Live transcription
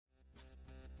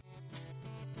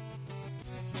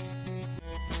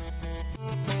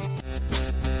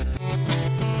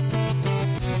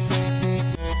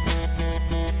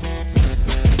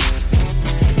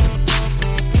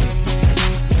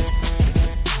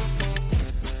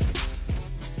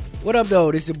What up,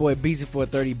 though? This is your boy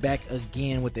BC430 back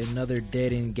again with another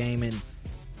Dead End Gaming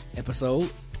episode.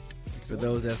 61? For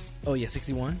those that's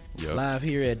 61, live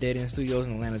here at Dead End Studios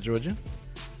in Atlanta, Georgia.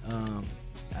 I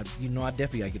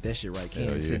definitely gotta get that shit right.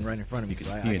 Ken's sitting right in front of me.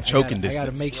 So I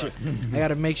gotta make sure. I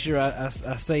gotta make sure I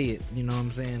say it. You know what I'm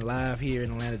saying? Live here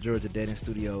in Atlanta, Georgia, Dead End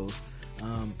Studios.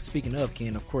 Speaking of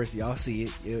Ken, of course, y'all see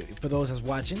it. For those that's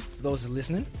watching, for those that's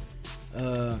listening,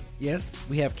 yes,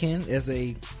 we have Ken as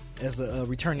a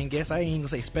returning guest. I ain't even gonna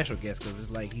say special guest because it's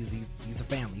like he's a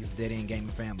family. He's a Dead End Gaming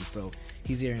family. So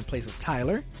he's here in place of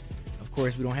Tyler. Of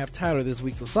course, we don't have Tyler this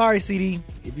week. So sorry, CD,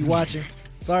 if you're watching.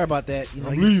 Sorry about that. You know,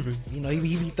 I'm leaving. You know, he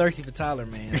be thirsty for Tyler,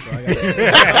 man. So I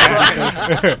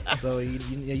got. So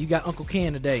you got Uncle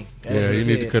Ken today. You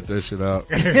need to cut that shit out.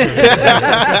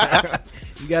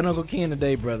 You got Uncle Ken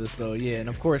today, brother. So yeah, and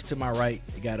of course to my right,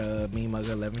 you got Mean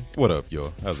Mugger 11. What up,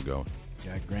 yo? How's it going?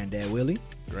 Got Granddad Willie.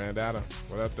 Granddaddy.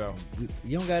 What up, though?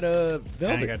 You don't got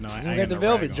velvet. You don't got the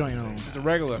velvet joint on. Just a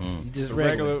regular. Just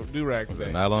regular do-rag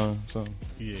today. Nylon or something?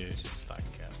 Yeah, it's just stocking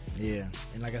cap. Yeah,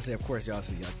 and like I said, of course, y'all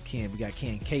see Ken. We got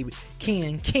Ken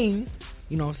King.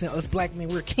 You know what I'm saying? Us black men,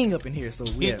 we're king up in here. So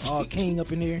we have all king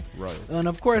up in here. Right. And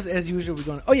of course, as usual, we're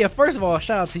going. Oh yeah, first of all,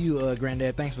 shout out to you,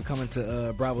 Granddad. Thanks for coming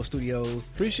to Bravo Studios.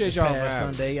 Appreciate y'all past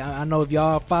Sunday. I know if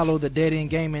y'all follow the Dead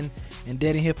End Gaming and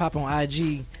Dead End Hip Hop on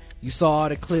IG. You saw all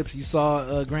the clips. You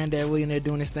saw Granddad William there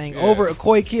doing his thing over a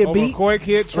Koi Kid beat. Koi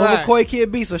Kid track. Over Koi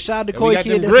Kid beat. So shout out to Koi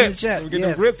Kid. That's in the chat. We get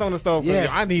them grits on the stove. Yes.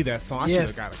 I need that song. I should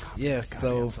have got a copy. Yes.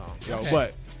 So, song.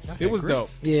 But it was dope.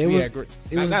 Yeah, it was.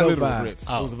 It was not dope literal vibe. grits. It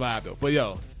was a vibe though. But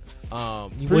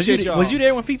was you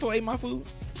there when FIFO ate my food?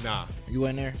 Nah, you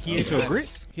wasn't there. He ate your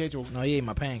grits. No, he ate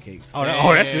my pancakes.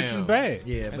 That's just as bad.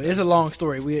 Yeah, but it's a long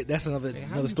story. That's another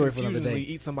story for another day.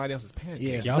 Eat somebody else's pancakes.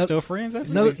 Yeah, y'all still friends?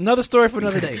 Another story for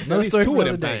another day. Another story for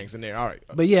another day. Bangs in there. All right.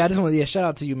 But yeah, I just want to shout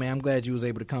out to you, man. I'm glad you was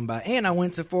able to come by, and I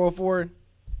went to 404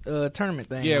 tournament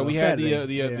thing. Yeah, we had Saturday.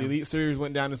 the Elite Series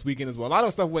went down this weekend as well. A lot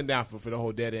of stuff went down for the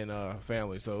whole Dead End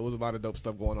family, so it was a lot of dope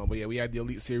stuff going on. But yeah, we had the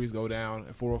Elite Series go down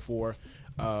at 404.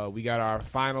 We got our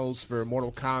finals for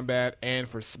Mortal Kombat and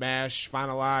for Smash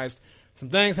finalized. Some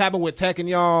things happened with Tekken,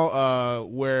 y'all,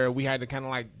 where we had to kind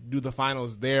of like do the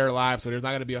finals there live. So there's not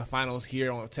going to be a finals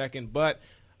here on Tekken, but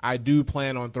I do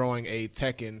plan on throwing a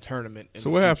Tekken tournament. So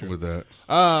what happened with that?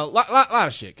 Lot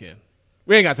of shit, Ken.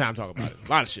 We ain't got time to talk about it. A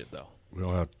lot of shit though. We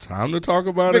don't have time to talk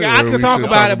about it. I can talk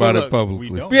about it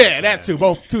publicly. Yeah, that too.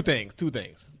 Both two things.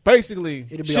 Basically,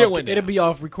 it'll be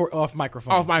off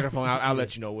microphone. Off microphone. I'll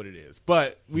let you know what it is.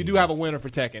 But we do have a winner for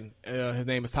Tekken. His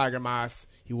name is Tiger Moss.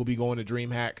 He will be going to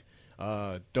DreamHack.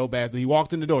 Dope ass. He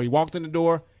walked in the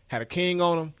door. Had a king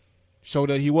on him. Showed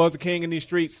that he was the king in these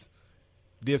streets.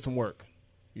 Did some work,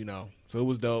 So it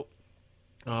was dope.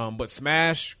 But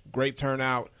Smash, great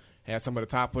turnout. Had some of the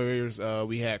top players.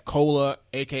 We had Cola,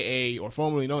 a.k.a. or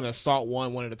formerly known as Salt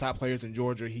one of the top players in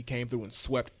Georgia. He came through and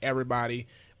swept everybody.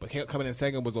 But coming in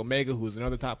second was Omega, who is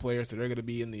another top player. So they're going to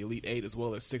be in the Elite 8 as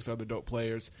well as 6 other dope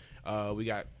players. We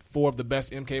got 4 of the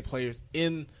best MK players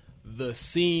in the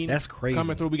scene. That's crazy.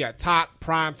 Coming through. We got Top,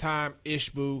 Primetime,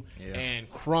 Ishbu, and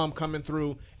Crumb coming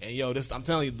through. And, I'm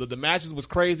telling you, the matches was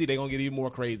crazy. They're going to get even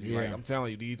more crazy. Yeah. Like, I'm telling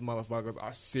you, these motherfuckers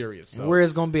are serious. So where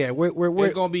it's going to be at? Where?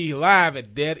 It's going to be live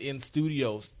at Dead End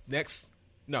Studios this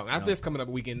coming up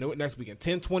weekend. Next weekend,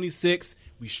 10/26.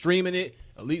 We streaming it.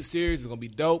 Elite Series is going to be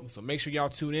dope. So make sure y'all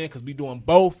tune in because we doing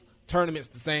both tournaments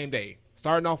the same day.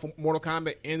 Starting off with Mortal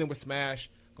Kombat, ending with Smash.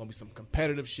 Going to be some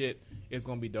competitive shit. It's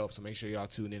going to be dope. So make sure y'all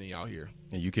tune in and y'all here.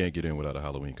 And you can't get in without a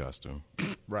Halloween costume.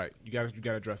 Right. You got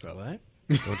to dress up. What?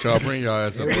 Don't y'all bring y'all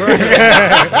ass up.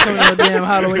 Damn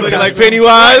Halloween. Looking like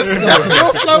Pennywise. You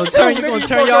gonna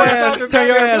turn your ass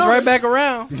right back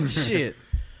around. Shit.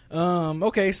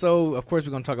 Okay, so of course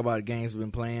we're gonna talk about games we've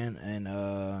been playing,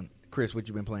 and Chris, what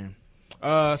you been playing?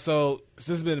 So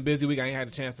since it's been a busy week, I ain't had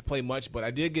a chance to play much, but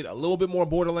I did get a little bit more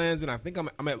Borderlands, and I think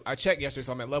I checked yesterday,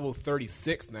 so I'm at level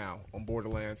 36 now on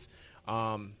Borderlands.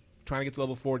 Trying to get to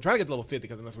level 4, trying to get to level 50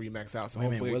 because that's where you max out. So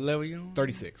hopefully, what level you on?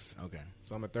 36. Okay.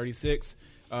 So I'm at 36.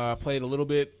 Played a little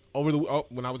bit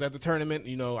when I was at the tournament.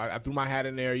 I threw my hat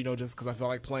in there, just because I felt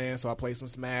like playing. So I played some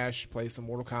Smash, played some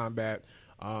Mortal Kombat,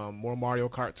 more Mario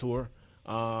Kart Tour,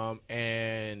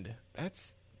 and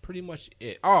that's pretty much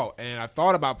it. Oh, and I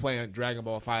thought about playing Dragon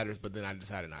Ball FighterZ, but then I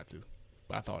decided not to.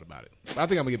 But I thought about it. But I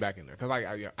think I'm gonna get back in there because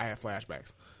I have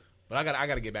flashbacks. But I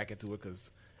got to get back into it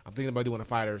because I'm thinking about doing a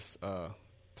FighterZ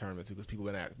tournament too because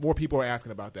more people are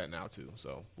asking about that now too.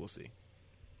 So we'll see.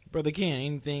 Brother Ken,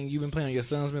 anything you've been playing or your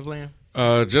son's been playing?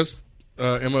 Just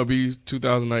MLB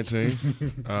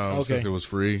 2019 Okay. since it was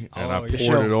free, and I the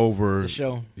poured it over. The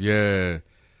show. Yeah,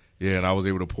 Yeah, and I was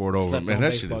able to pour it over. Slept Man, on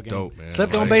that shit is baseball game. dope, man.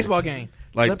 Slept on Like- baseball game.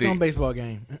 like Slept the- on baseball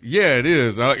game. Yeah, it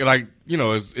is. Like you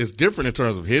know, it's different in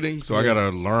terms of hitting. So I Yeah. got to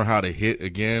learn how to hit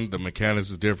again. The mechanics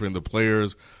is different. The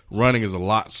players running is a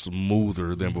lot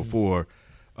smoother than before.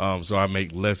 So I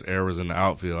make less errors in the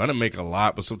outfield. I didn't make a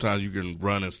lot, but sometimes you can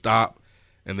run and stop,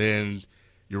 and then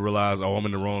you realize, oh, I'm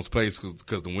in the wrong space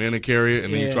because the wind will carry it,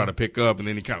 and then you Yeah. try to pick up, and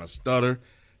then you kind of stutter,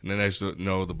 and then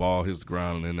the ball hits the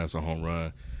ground, and then that's a home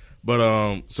run.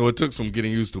 But so it took some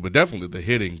getting used to, but definitely the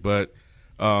hitting. But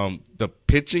the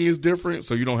pitching is different,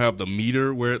 so you don't have the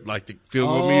meter where like the field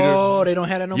goal meter. Oh, they don't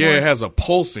have that no Yeah, more? it has a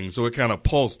pulsing, so it kind of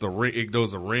pulses the ring. It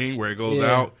does a ring where it goes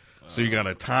Yeah. out, so you got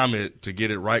to time it to get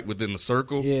it right within the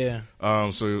circle. Yeah.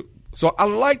 So I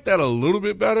like that a little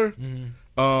bit better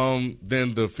Mm-hmm.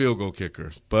 than the field goal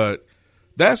kicker, but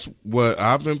that's what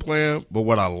I've been playing. But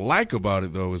what I like about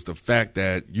it though is the fact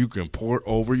that you can port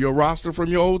over your roster from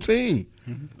your old team.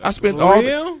 I spent For all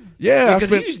real? yeah, I Because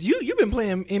spent you've been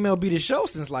playing MLB The Show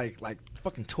since like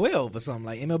fucking 12 or something,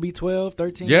 like MLB 12,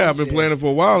 13. yeah, I've been playing it for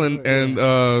a while,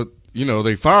 and you know,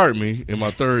 they fired me in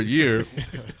my third year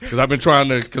because I've been trying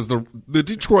to because the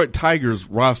Detroit Tigers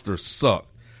roster sucked.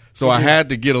 So I had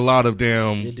to get a lot of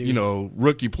damn,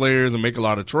 rookie players and make a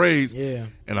lot of trades. Yeah.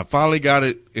 And I finally got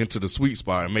it into the sweet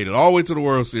spot and made it all the way to the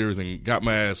World Series and got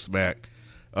my ass smacked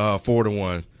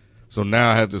 4-1. So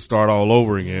now I have to start all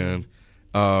over again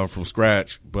from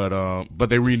scratch. But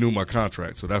they renewed my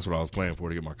contract, so that's what I was playing for,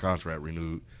 to get my contract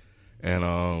renewed.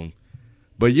 And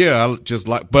but yeah,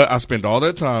 I spent all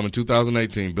that time in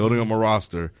 2018 building up my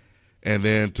roster, and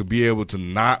then to be able to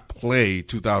not play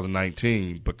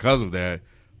 2019 because of that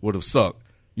would have sucked.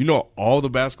 You know, all the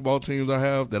basketball teams I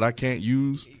have that I can't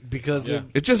use because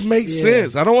it just makes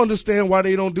sense. I don't understand why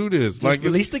they don't do this. just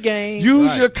release the game.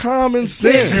 Use your common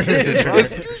sense.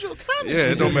 Use your common Yeah,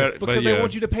 it don't matter. because But they yeah.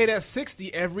 want you to pay that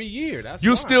 $60 every year. That's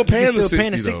You're why. still paying the still 60,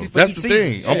 paying the though. 60 for That's each the season.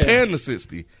 thing. I'm Yeah. paying the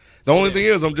 60. The only thing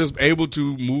is I'm just able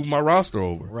to move my roster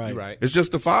over. Right. You're right. It's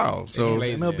just a file. So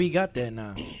Lazy. MLB got that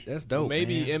now. That's dope.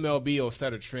 Maybe man. MLB will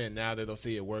set a trend now that they'll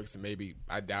see it works, and maybe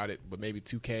I doubt it, but maybe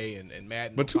 2K and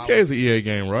Madden. but will 2K is an EA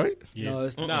game, right? No,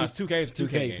 it's No, it's 2K. It's 2K.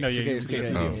 2K. game. No, yeah, 2K is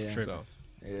 2K. 2K. Oh. Yeah. So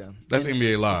Yeah. That's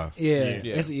NBA Live. Yeah,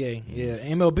 Yeah. that's EA. Yeah,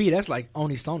 MLB that's like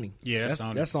only Sony. Yeah, that's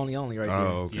Sony. That's Sony only right there.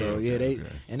 Oh, okay, So yeah, okay, they okay.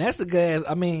 and that's the good ass.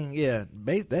 I mean, yeah,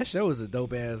 that show is a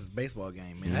dope ass baseball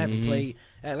game, man. I haven't played.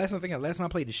 Last time I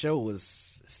played the show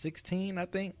was 16, I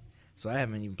think. So I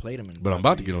haven't even played them. But I'm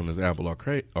about to get on this Apple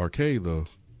Arcade though.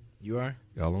 You are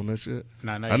Y'all on that shit?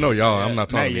 Nah, not I know yet. y'all. Not I'm not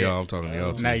talking to yet. y'all. I'm talking to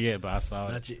y'all too. Not yet, but I saw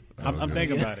it. not yet. I'm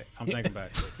thinking about it. I'm thinking about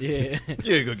it. Yeah,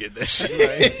 Yeah, go get that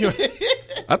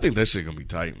shit. I think that shit gonna be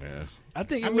tight, man. I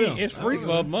think I it mean, will. it's free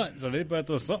for a month, so they better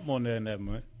throw something on there in that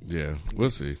month. Yeah, we'll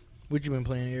see. What you been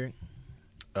playing, Eric?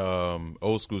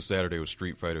 Old school Saturday was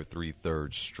Street Fighter 3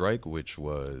 Third Strike, which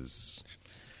was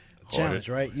Challenge,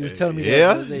 right? You was telling me.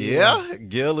 yeah, that the other day. yeah.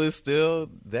 Gil is still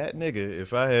that nigga.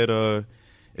 If I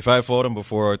had fought him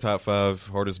before our top 5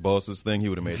 hardest bosses thing, he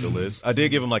would have made the list. I did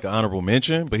give him like an honorable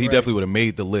mention, but he definitely would have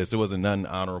made the list. There wasn't nothing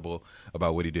honorable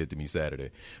about what he did to me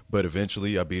Saturday. But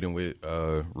eventually, I beat him with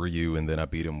Ryu, and then I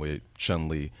beat him with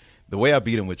Chun-Li. The way I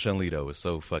beat him with Chun-Li, though, was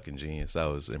so fucking genius. I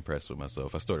was impressed with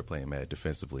myself. I started playing mad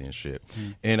defensively and shit.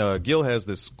 And Gil has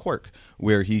this quirk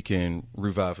where he can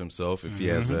revive himself if he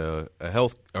has a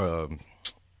health,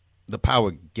 the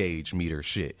power gauge meter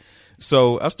shit.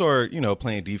 So I started,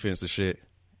 playing defense and shit.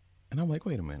 And I'm like,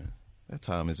 wait a minute. That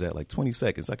time is at like 20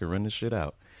 seconds. I can run this shit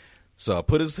out. So I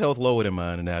put his health lower than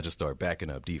mine, and then I just start backing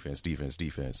up defense.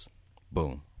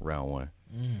 Boom, round 1.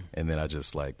 And then I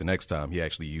just the next time he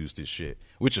actually used his shit,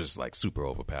 which is like super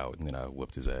overpowered. And then I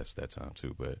whooped his ass that time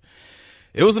too. But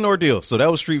it was an ordeal. So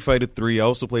that was Street Fighter 3. I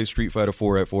also played Street Fighter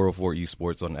 4 at 404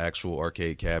 Esports on the actual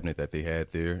arcade cabinet that they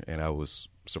had there. And I was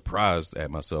surprised at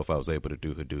myself. I was able to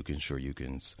do Hadouken,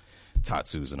 Shoryukens,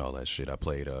 Tatsus, and all that shit. I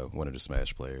played one of the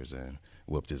Smash players and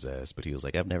whooped his ass, but he was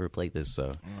like, I've never played this,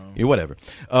 so yeah, whatever.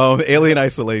 Alien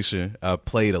Isolation, I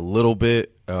played a little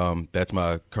bit. That's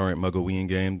my current Mugaween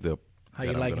game. How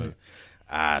you liking it?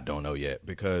 I don't know yet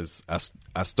because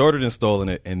I started installing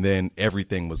it and then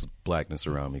everything was blackness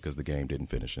around me because the game didn't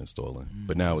finish installing.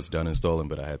 But now it's done installing,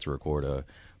 but I had to record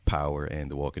Power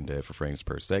and The Walking Dead for frames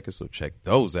per second, so check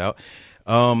those out.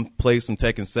 Played some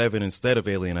Tekken 7 instead of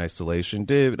Alien Isolation.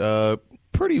 Did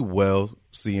pretty well,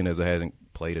 seeing as I hadn't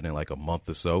played it in like a month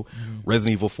or so.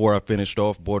 Resident Evil 4 I finished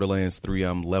off. Borderlands 3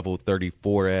 I'm level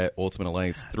 34 at. Ultimate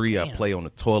Alliance 3 I play on the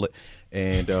toilet,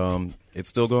 and it's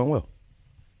still going well.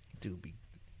 Dude, be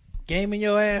gaming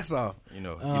your ass off. You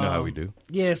know how we do.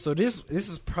 Yeah, so this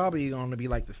is probably going to be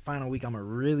like the final week. I'm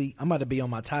about to be on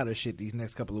my Tyler shit these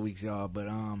next couple of weeks, y'all. But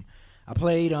I I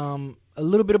played a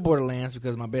little bit of Borderlands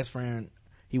because my best friend,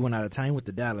 he went out of time with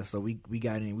the Dallas, so we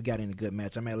got in a good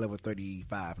match. I'm at level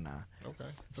 35 now. Okay,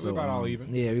 so we're about all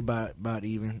even. Yeah, we about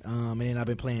even. And then I've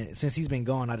been playing since he's been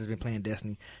gone. I just been playing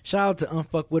Destiny. Shout out to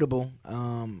Unfuckwittable. I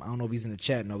don't know if he's in the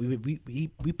chat. No,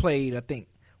 we played. I think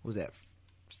what was that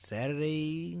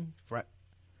Saturday,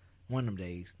 one of them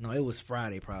days. No, it was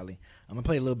Friday probably. I'm gonna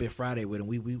play a little bit Friday with him.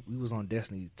 We was on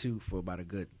Destiny 2 for about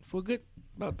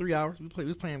 3 hours.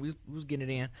 We was getting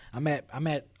it in. I'm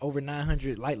at over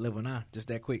 900 light level now, just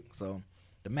that quick. So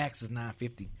the max is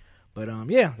 950. But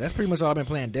yeah, that's pretty much all I've been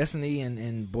playing. Destiny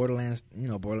and Borderlands,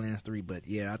 Borderlands 3. But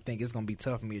yeah, I think it's gonna be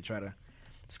tough for me to try to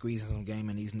squeeze in some game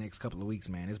in these next couple of weeks,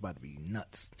 man. It's about to be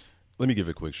nuts. Let me give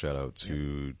a quick shout out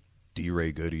to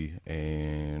D-Ray Goody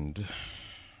and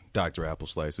Dr. Apple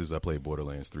Slices. I played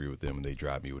Borderlands 3 with them, and they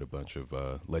dropped me with a bunch of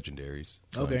legendaries.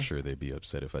 So Okay. I'm sure they'd be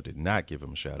upset if I did not give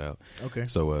them a shout out. Okay.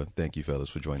 So thank you, fellas,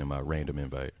 for joining my random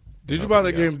invite. Did you buy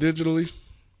that game digitally?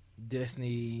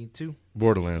 Destiny 2.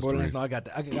 Borderlands 3. No, I got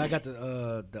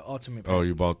the ultimate. Oh,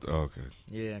 you bought okay.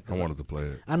 Yeah, I wanted to play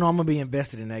it. I know I'm gonna be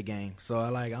invested in that game, so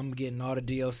I'm getting all the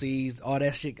DLCs, all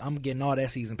that shit. I'm getting all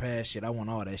that season pass shit. I want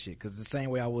all that shit because the same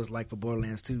way I was like for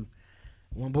Borderlands 2.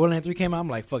 When Borderlands 3 came out, I'm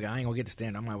like, fuck it, I ain't gonna get the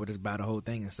standard. I might well just buy the whole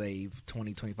thing and save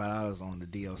 $20-$25 on the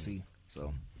DLC.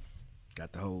 So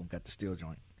got the steel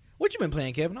joint. What you been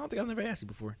playing, Kevin? I don't think I've never asked you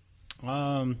before.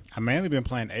 I mainly been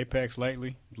playing Apex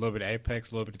lately. A little bit of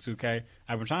Apex, a little bit of 2K.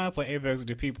 I've been trying to play Apex with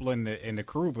the people in the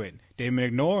crew, but they've been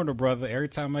ignoring the brother. Every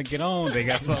time I get on, they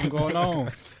got something going on.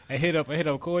 I hit up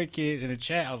Koi Kid in the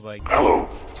chat. I was like, Hello.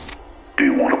 Do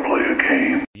you want to play a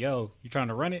game? yo, you trying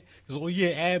to run it? He goes, well, yeah,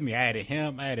 add me. I added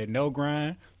him. I added No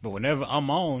Grind. But whenever I'm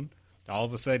on, all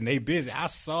of a sudden they busy. I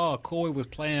saw Koi was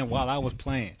playing while I was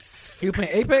playing. You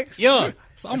playing Apex? Yeah.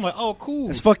 So I'm like, oh, cool.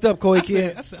 It's fucked up, Koi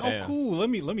Kid. I said, oh, cool. Let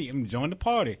me join the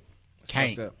party.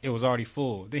 Can't. fucked up. It was already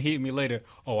full. Then he hit me later.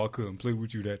 Oh, I couldn't play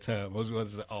with you that time. I was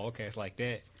like, oh, okay, it's like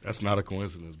that. That's not a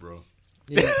coincidence, bro.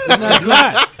 Yeah. It's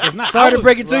not. It's not. Sorry I to was-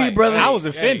 break it to you, right. brother. I was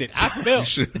offended. I You felt.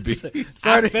 should be.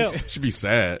 I felt. Should be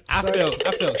sad. I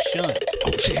felt shunned.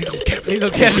 Oh shit! Here go Kevin. Here you go,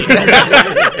 Kevin.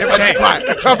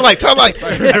 Tough light.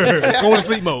 Go into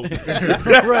sleep mode.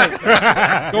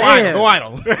 Right. Go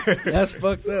idle. That's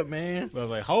fucked up, man. I was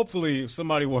like, hopefully, if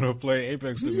somebody want to play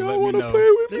Apex with me, Y'all let me want to know. play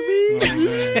with me? You know what I'm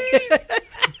saying?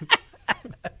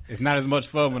 It's not as much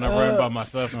fun when I run by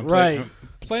myself and right.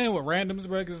 playing with randoms,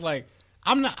 bro. It's like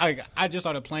I'm not. I just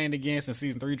started playing again since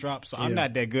season 3 dropped, so I'm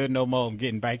not that good no more. I'm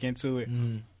getting back into it.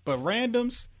 But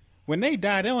randoms, when they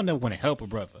die, they don't know when to help a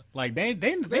brother. Like they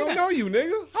They don't not- know you,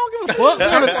 nigga. I don't give a fuck. We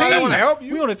on a They team. wanna help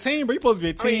you. We on a team, but you supposed to be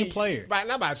a team I mean, player.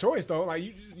 not by choice though. Like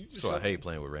you just So I hate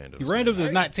playing with randoms. Randoms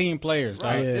is not team players,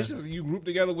 right. right? Yeah. It's just you group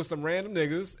together with some random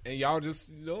niggas and y'all just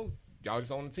y'all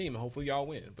just on the team and hopefully y'all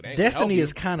win. But they ain't gonna help Destiny you.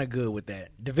 is kind of good with that.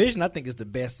 Division, I think, is the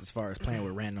best as far as playing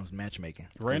with randoms matchmaking.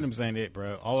 Randoms ain't it,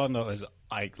 bro. All I know is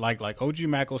like OG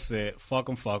Mako said, fuck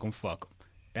them.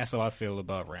 That's how I feel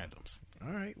about randoms.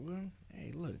 All right, well,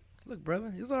 hey, look,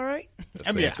 brother, it's all right. The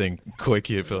same thing Koi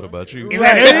Kid felt about you.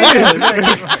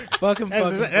 Fuck him.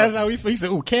 That's how he feel. He said,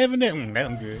 "Ooh, Kevin, that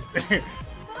I'm good."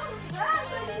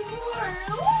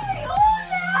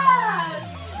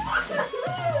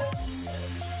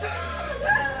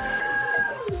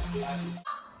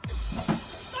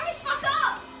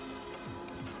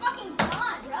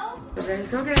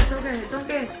 It's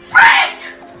okay.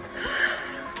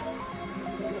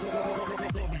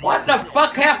 What the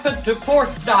fuck happened to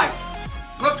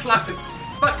Fortnite? Looks like a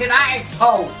fucking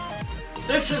asshole.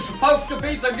 This is supposed to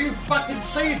be the new fucking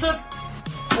season?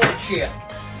 Bullshit.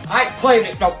 I ain't playing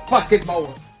it no fucking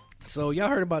more. So y'all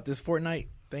heard about this Fortnite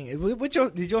thing?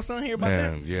 Did your son hear about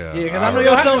Man, that? yeah. Yeah, because I I know heard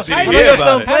your about son. it. I know hear your about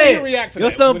son it? How did you played. react to Your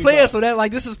that son when he played, saw it? so that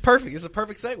like this is perfect. It's a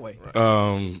perfect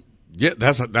segue. Yeah,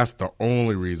 that's the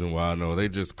only reason why I know. They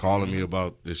just calling me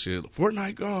about this shit.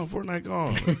 Fortnite gone.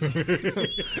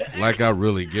 Like I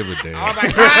really give a damn. I was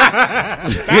like,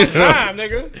 about time,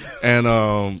 nigga.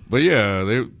 And but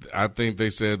yeah, I think they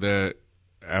said that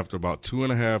after about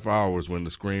 2.5 hours, when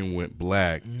the screen went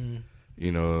black, and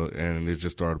it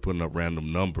just started putting up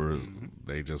random numbers,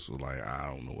 they just were like, I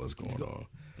don't know what's going on.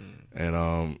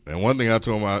 And one thing I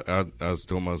told I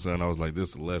told my son, I was like,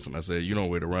 this is a lesson. I said, you don't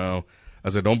wait around. I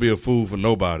said, don't be a fool for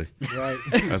nobody. Right.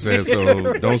 I said,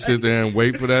 so don't sit there and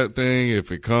wait for that thing.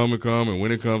 If it come, and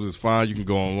when it comes, it's fine. You can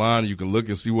go online, you can look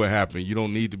and see what happened. You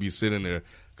don't need to be sitting there,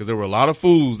 because there were a lot of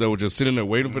fools that were just sitting there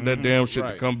waiting for that damn shit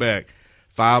to come back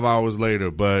 5 hours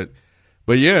later. But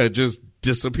yeah, it just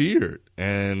disappeared.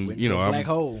 And Black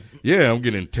hole. yeah, I'm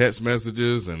getting text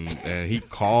messages and he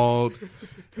called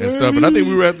and stuff. And I think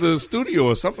we were at the studio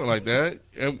or something like that.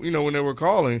 And when they were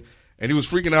calling. And he was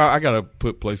freaking out. I got to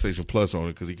put PlayStation Plus on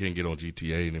it because he can't get on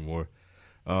GTA anymore.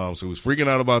 So he was freaking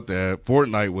out about that.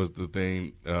 Fortnite was the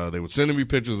thing. They were sending me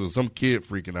pictures of some kid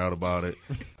freaking out about it.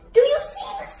 Do you see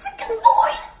the second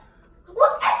void?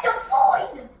 Look at the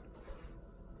void.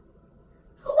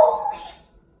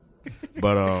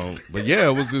 But yeah,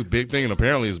 it was this big thing, and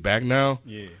apparently it's back now.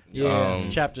 Yeah.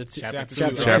 Chapter 2. Chapter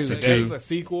It's 2. a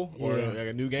sequel or like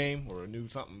a new game or a new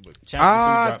something. But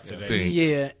I think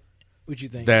Yeah. What you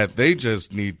think? that they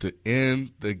just need to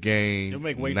end the game It'll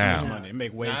make way now. too much money. It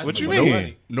make way Nah, too what much you money.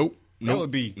 mean? Nope. That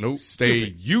would be Nope. stupid.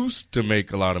 They used to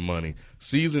make a lot of money.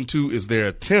 Season 2 is their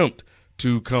attempt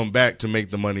to come back to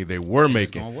make the money they were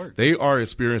making. gonna work. They are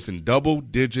experiencing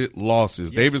double-digit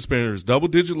losses. They've experienced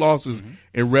double-digit losses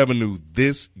in revenue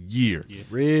this year.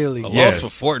 Really? A Yes.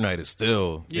 loss for Fortnite is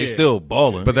still they Yeah. still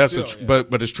balling. But that's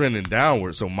but it's trending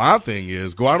downward. So my thing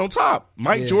is go out on top.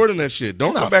 Mike Yeah. Jordan that shit.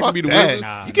 Don't come back and be the that. Wizards.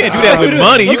 Nah. You can't do that with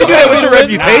money. You can do that with your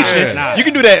reputation. Nah. You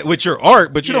can do that with your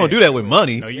art, but you don't do that with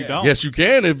money. No, you don't. Yes, you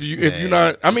can if you're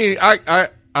not. I mean, I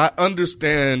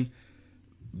understand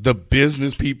the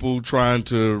business people trying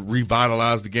to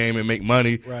revitalize the game and make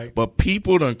money, Right. but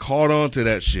people done caught on to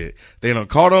that shit. They done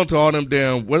caught on to all them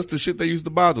damn what's the shit they used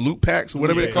to buy, the loot packs or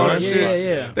whatever they call that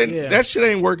shit. Yeah. That shit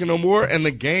ain't working no more. And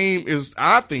the game is,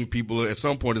 I think people at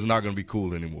some point is not going to be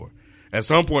cool anymore. At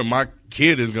some point, my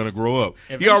kid is going to grow up.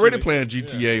 He already Eventually. playing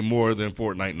GTA more than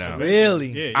Fortnite now. Really?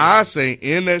 Yeah. I say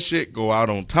in that shit, go out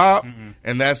on top,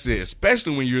 and that's it.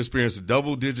 Especially when you experience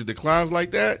double-digit declines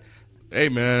like that. Hey,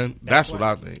 man, that's what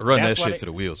I think. Run That's that why shit they- to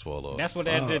the wheels fall off. That's what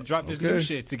they had to drop this new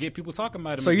shit to get people talking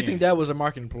about it. So you think that was a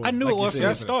marketing ploy? I knew like it you was said. from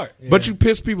the start. But you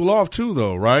piss people off too,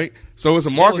 though, right? So it's a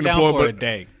It was marketing down ploy, for a but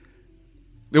day.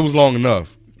 it was long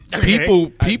enough.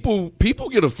 Okay. People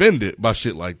get offended by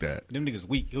shit like that. Them niggas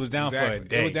weak. It was down Exactly. for a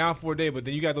day. It was down for a day, but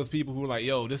then you got those people who are like,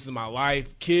 yo, this is my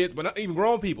life. Kids, but not even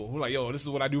grown people who are like, yo, this is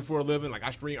what I do for a living. Like, I'm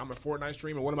a Fortnite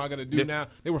streamer. What am I going to do now?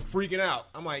 They were freaking out.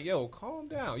 I'm like, yo, calm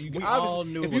down. We all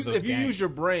knew it was a if you game. use your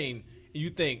brain, you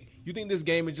think this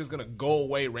game is just going to go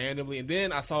away randomly. And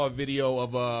then I saw a video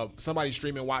of somebody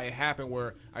streaming why it happened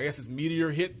where I guess this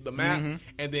meteor hit the map,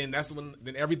 and then that's when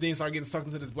everything started getting sucked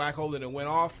into this black hole and it went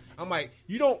off. I'm like,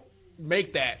 you don't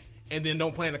make that and then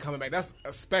don't plan to coming back. That's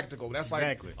a spectacle. That's like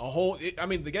Exactly. a whole. I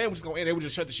mean, the game was just going to end. They would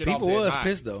just shut the shit People off. was Bye.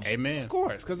 pissed though. Amen. Of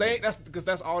course, because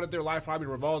that's all that their life probably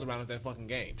revolves around is that fucking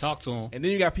game. Talk to him. And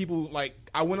then you got people like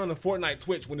I went on the Fortnite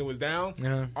Twitch when it was down.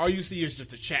 Uh-huh. All you see is just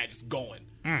the chat just going.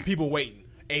 People waiting.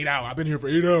 8 hours. I've been here for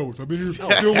 8 hours. I've been here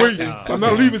still waiting. I'm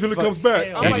not leaving until it comes back.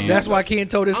 I'm That's, like, that's why Ken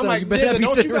told his I'm son, like, you better not nigga, be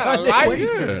don't you sitting got around a there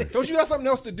life? waiting. Don't you got something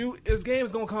else to do? This game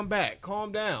is gonna come back.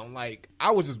 Calm down. Like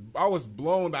I was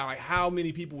blown by like how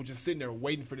many people were just sitting there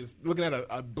waiting for this, looking at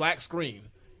a black screen.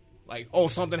 Like, oh,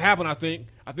 something happened. I think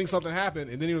something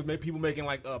happened, and then it was people making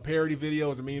like parody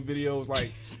videos and meme videos, like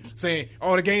saying,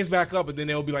 "Oh, the game's back up," and then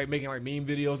they'll be like making like meme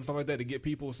videos and stuff like that to get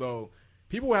people. So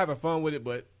people were having fun with it,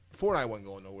 but Fortnite wasn't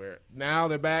going nowhere. Now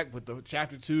they're back with the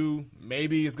Chapter 2.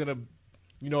 Maybe it's gonna,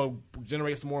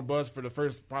 generate some more buzz for the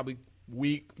first probably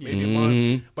week, maybe a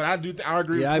month. But I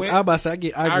agree. Yeah, with Quinn. I about to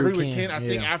say, I agree with Ken. I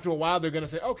think Yeah. after a while they're gonna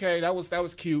say, okay, that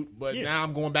was cute, but now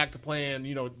I'm going back to playing.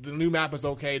 The new map is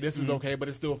okay. This is okay, but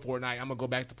it's still Fortnite. I'm gonna go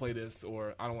back to play this,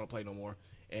 or I don't want to play no more.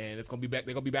 And it's gonna be back.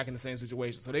 They're gonna be back in the same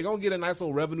situation. So they're gonna get a nice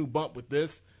little revenue bump with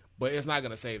this, but it's not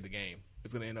gonna save the game.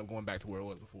 It's gonna end up going back to where it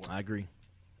was before. I agree.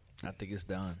 I think it's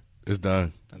done. It's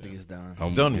done. I think it's done.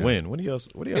 Done yeah. when? What do y'all It's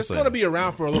say? going to be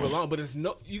around for a little bit long, but it's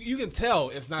you can tell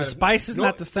it's not. The spice is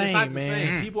not the it's not same, the man.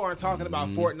 same. People aren't talking about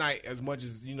Fortnite as much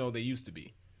as they used to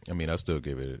be. I mean, I still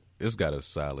give it. It's got a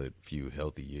solid few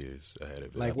healthy years ahead of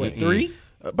it. Like I what, think. 3?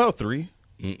 About 3.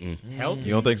 Healthy.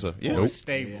 You don't think so? Yeah. Or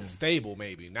stable. Stable,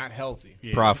 maybe not healthy.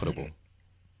 Yeah. Profitable.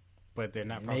 But they're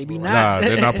not Maybe profitable not. Nah,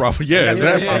 they're not profitable. Yeah,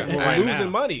 exactly. profitable right losing now.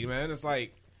 money, man. It's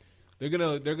like they're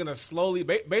gonna slowly.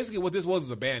 Basically, what this was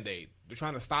a Band-Aid. They're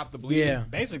trying to stop the bleeding. Yeah,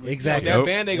 Basically. exactly. That Yep.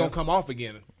 Band-Aid gonna come off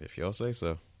again. If y'all say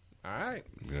so. All right,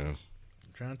 Yeah. I'm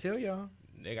trying to tell y'all.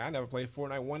 nigga. I never played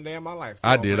Fortnite one day in my life.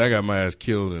 I did. I got my ass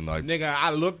killed in like. Nigga,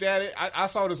 I looked at it. I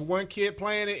saw this one kid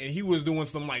playing it, and he was doing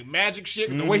some like magic shit.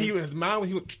 And the way his mind was,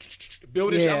 he was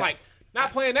building shit. Yeah. I'm like,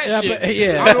 not playing that Yeah, shit. but-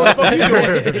 yeah. I don't know what the fuck he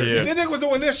doing. This nigga was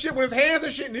doing this shit with his hands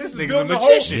and shit, and this is Nigga's building a the whole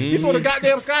magician. shit. He built a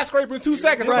goddamn skyscraper in 2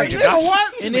 seconds. I'm Right. like, nigga,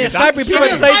 what? And then sniping people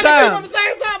at the Sniping same people time. At the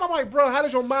same time, I'm like, bro, how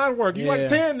does your mind work? You Yeah. like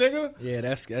 10, nigga. Yeah,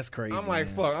 that's crazy. I'm like,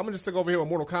 man. fuck. I'm gonna just stick over here with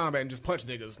Mortal Kombat and just punch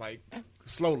niggas like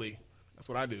slowly. That's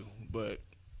what I do. But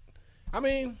I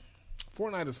mean,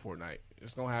 Fortnite is Fortnite.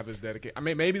 It's gonna have its dedication. I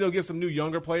mean, maybe they'll get some new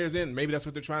younger players in. Maybe that's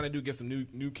what they're trying to do, get some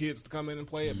new kids to come in and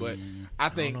play it. But I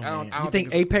think I don't You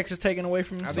think Apex is taken away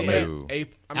from I somebody?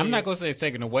 think I'm not gonna say it's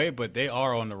taken away, but they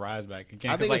are on the rise back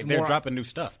again. I think like it's they're more- dropping new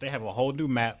stuff. They have a whole new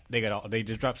map. They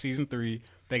just dropped season 3.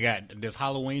 They got this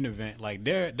Halloween event. Like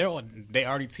they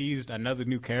already teased another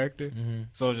new character.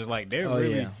 So it's just like they're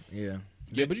really yeah.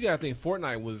 Yeah, but you gotta think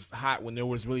Fortnite was hot when there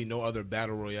was really no other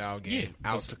battle royale game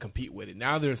out to compete with it.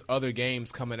 Now there's other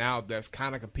games coming out that's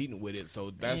kind of competing with it.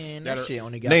 So that's Man, that shit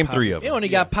only got Name popular. 3 of them. It only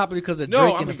got popular because of No,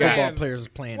 Drake I'm and the saying- football players was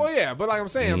playing. Well, yeah, but like I'm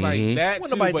saying, like that.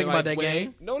 Wasn't too, nobody but think like about that when-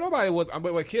 game. No, nobody was.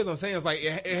 But with kids, I'm saying it's like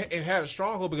it had a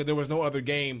stronghold because there was no other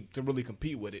game to really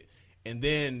compete with it, and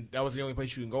then that was the only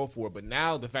place you can go for it. But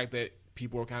now the fact that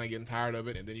people are kind of getting tired of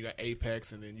it, and then you got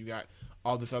Apex, and then you got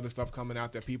all this other stuff coming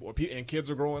out that people and kids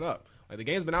are growing up. Like the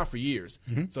game's been out for years,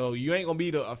 so you ain't gonna be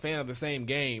a fan of the same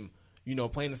game. You know,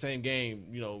 playing the same game.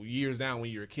 You know, years down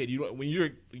when you're a kid. When you're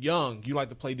young, you like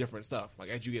to play different stuff. Like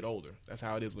as you get older, that's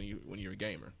how it is when you're a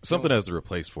gamer. Something has to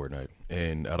replace Fortnite,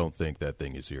 and I don't think that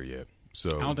thing is here yet.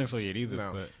 So I don't think so yet either.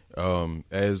 No. But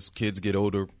as kids get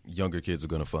older, younger kids are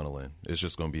going to funnel in. It's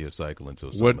just going to be a cycle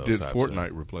until something What else did happens.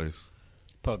 Fortnite replace?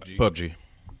 PUBG.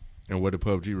 And what did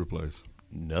PUBG replace?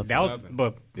 Nothing. that was,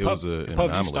 but It was an PUBG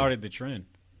anomaly. started the trend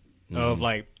of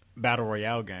like battle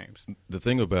royale games. The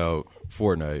thing about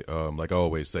Fortnite, like I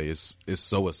always say, it's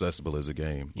so accessible as a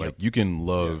game. Like you can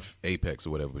love Apex or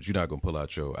whatever, but you're not going to pull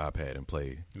out your iPad and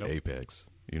play Apex.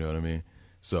 You know what I mean?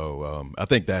 So I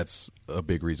think that's a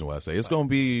big reason why I say it's going to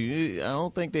be. I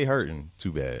don't think they hurting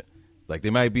too bad. Like they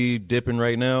might be dipping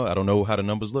right now. I don't know how the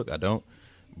numbers look. I don't,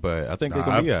 but I think they're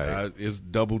going to be all right. It's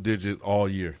double digit all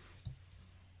year.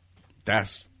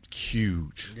 That's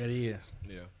huge. That is.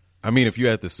 Yeah. I mean, if you're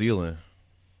at the ceiling,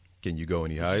 can you go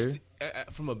any higher?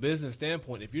 From a business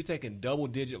standpoint, if you're taking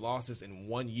double-digit losses in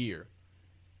 1 year,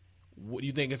 what do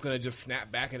you think it's going to just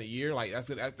snap back in a year? Like that's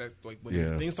like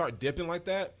when things start dipping like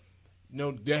that.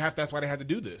 No, that's why they had to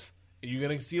do this. And you're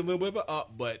going to see a little bit of an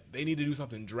up, but they need to do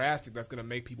something drastic that's going to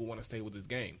make people want to stay with this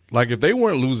game. Like if they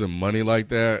weren't losing money like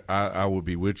that, I would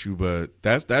be with you. But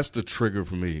that's the trigger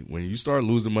for me. When you start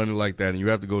losing money like that, and you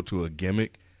have to go to a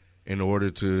gimmick in order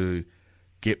to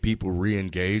get people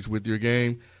re-engaged with your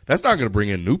game, that's not going to bring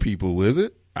in new people, is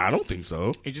it? I don't think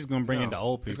so. It's just going to bring in the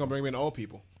old people. It's going to bring in the old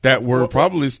people. That were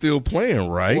probably still playing,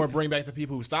 right? Or bring back the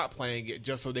people who stopped playing it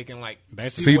just so they can like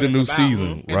see what the new it's about.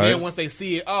 season, And right? then once they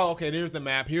see it, oh, okay, there's the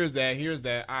map, here's that.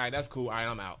 All right, that's cool. All right,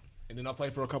 I'm out. And then they'll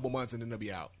play for a couple months and then they'll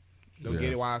be out. They'll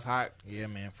get it while it's hot. Yeah,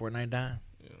 man. Fortnite dying.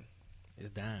 Yeah. It's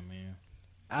dying, man.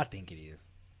 I think it is.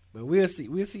 But we'll see.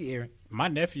 We'll see, Aaron. My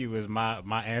nephew is my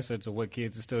answer to what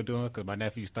kids are still doing because my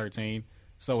nephew's 13.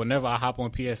 So whenever I hop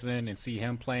on PSN and see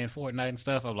him playing Fortnite and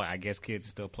stuff, I'm like, I guess kids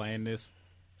are still playing this.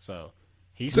 So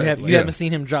he's You haven't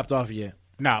seen him dropped off yet.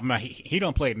 No, he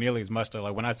don't play it nearly as much though.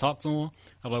 Like when I talk to him,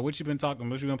 I'm like, "What you been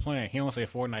playing?" He don't say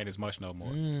Fortnite as much no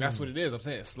more. That's what it is. I'm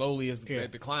saying slowly as the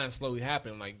decline slowly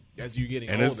happened. Like as you getting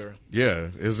And older.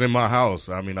 it's in my house.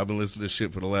 I mean, I've been listening to this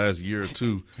shit for the last year or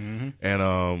two, and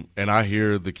I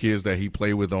hear the kids that he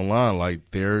play with online, like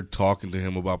they're talking to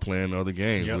him about playing other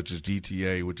games, which is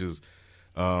GTA, which is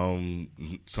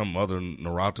some other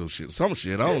Naruto shit, some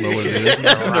shit. I don't know what it is,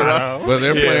 but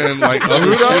they're playing like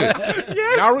other shit.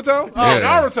 Naruto? Oh, Yeah.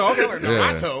 Naruto. Okay, like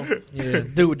Naruto. Yeah,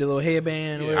 dude with the little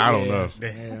headband. I don't know.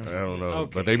 Yeah. I don't know.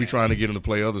 Okay. But they be trying to get him to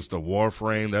play other stuff.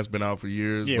 Warframe, that's been out for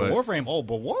years. Yeah, but Warframe. Oh,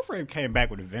 but Warframe came back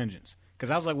with a vengeance because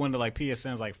I was like one of the like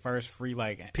PSN's like first free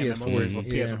like PS4, MMOs,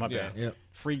 yeah. PS4, my bad. Yep.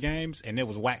 Free games, and it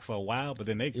was whack for a while, but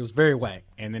then It was very whack.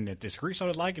 and then the street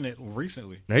started liking it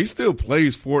recently. Now he still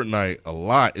plays Fortnite a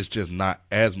lot. It's just not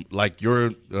as like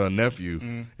your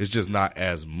nephew. It's just not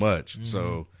as much.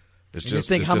 So it's And just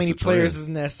think how many a trend. players is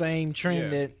in that same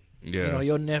trend that Yeah. you know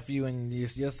your nephew and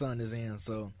your son is in.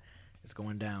 So it's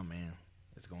going down, man.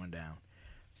 It's going down.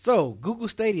 So Google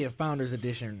Stadia Founders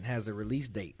Edition has a release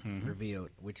date revealed,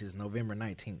 which is November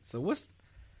 19th. So what's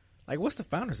the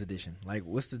Founders Edition? Like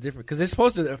what's the difference? Because it's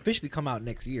supposed to officially come out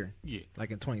next year. Yeah.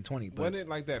 Like in 2020. But Wasn't it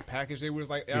like that package they was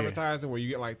like advertising where you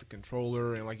get like the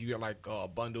controller and like you get like a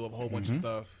bundle of a whole bunch of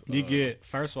stuff? You get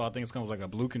first of all, I think it's comes with like a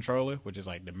blue controller, which is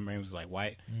like the name is like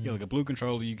white. You get like a blue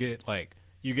controller. You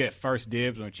get first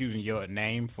dibs on choosing your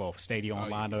name for Stadia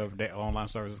Online, or the online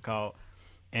service is called,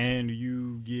 and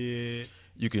you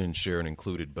can share an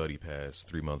included buddy pass,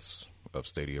 3 months of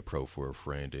Stadia Pro for a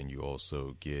friend, and you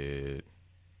also get.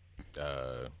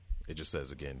 It just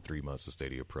says again 3 months of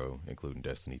Stadia Pro, including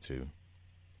Destiny 2,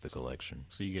 the collection.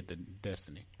 So you get the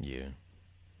Destiny. Yeah,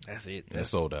 that's it. and it's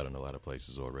sold out in a lot of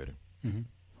places already.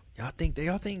 Y'all think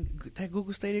that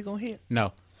Google Stadia gonna hit?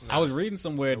 No, I was reading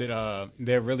somewhere that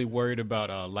they're really worried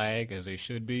about lag, as they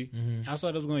should be. I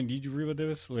saw they was going. Did you read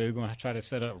this? Where they're going to try to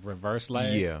set up reverse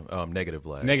lag. Yeah, negative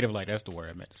lag. Negative lag. That's the word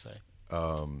I meant to say.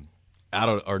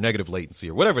 Or negative latency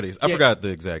or whatever it is. I forgot the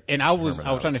exact. And I was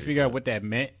trying to figure out what that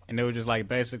meant, and they were just like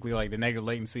basically like the negative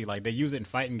latency. Like they use it in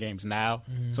fighting games now,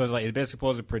 so it's like it's basically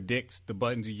supposed to predict the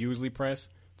buttons you usually press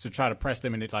to try to press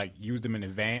them and it like use them in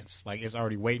advance. Like it's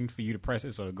already waiting for you to press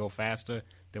it, so it'll go faster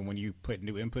than when you put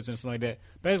new inputs and stuff like that.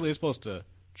 Basically, it's supposed to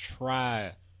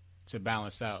try to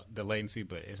balance out the latency,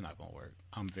 but it's not going to work.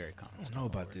 I'm very confident. I don't know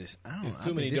about this. There's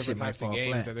too many different types of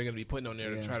games that they're going to be putting on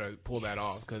there to try to pull that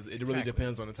off, because it really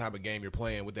depends on the type of game you're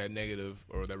playing with that negative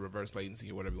or that reverse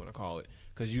latency or whatever you want to call it,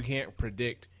 because you can't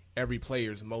predict every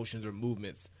player's motions or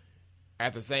movements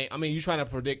at the same. I mean, you're trying to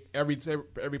predict every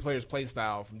player's play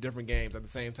style from different games at the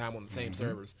same time on the same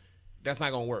servers. That's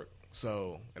not going to work.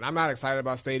 So, and I'm not excited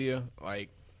about Stadia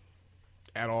like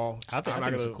at all. I think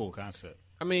it's a cool concept.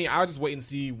 I mean, I'll just wait and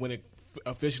see when it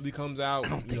officially comes out. I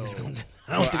don't think it's going to.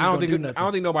 I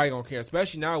don't think nobody gonna care,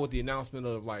 especially now with the announcement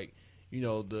of like, you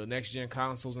know, the next gen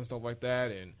consoles and stuff like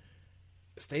that. And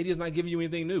Stadia's not giving you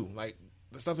anything new. Like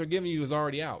the stuff they're giving you is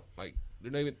already out. Like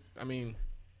they're not even. I mean,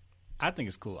 I think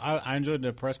it's cool. I enjoyed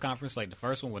the press conference, like the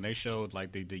first one when they showed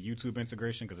like the YouTube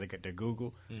integration, because they got their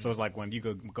Google. So it's like when you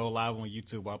could go live on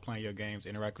YouTube while playing your games,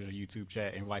 interact with your YouTube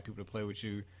chat, invite people to play with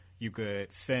you. You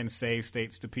could send save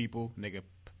states to people, and they could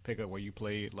pick up where you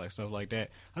played, like stuff like that.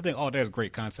 I think all that's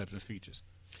great concepts and features.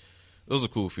 Those are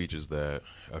cool features that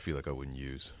I feel like I wouldn't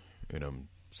use, and I'm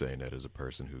saying that as a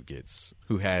person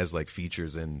who has like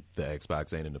features in the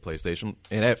Xbox and in the PlayStation.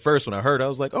 And at first, when I heard, I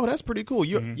was like, "Oh, that's pretty cool."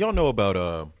 Y'all know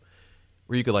about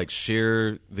where you could like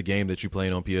share the game that you're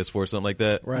playing on PS4 or something like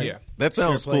that? Right. Yeah. That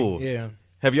sounds cool. Yeah.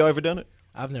 Have y'all ever done it?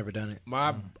 I've never done it.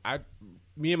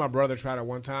 Me and my brother tried it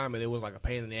one time, and it was like a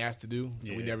pain in the ass to do.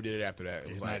 Yeah. We never did it after that.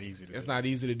 It's like, not easy. It's not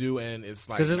easy to do, and it's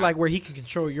like because it's like where he can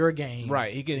control your game.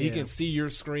 Right. He can see your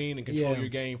screen and control your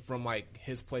game from like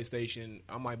his PlayStation.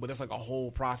 I'm like, but that's like a whole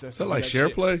process. Is that like share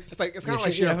play? It's kind of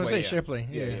like share play. Share play.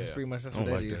 Yeah, it's pretty much that's what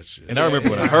that is. That shit. And I remember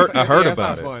when I heard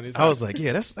about it, I was like,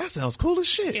 "Yeah, that sounds cool as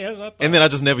shit." Yeah, and then I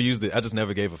just never used it. I just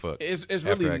never gave a fuck. It's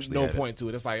really no point to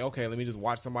it. It's like, okay, let me just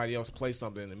watch somebody else play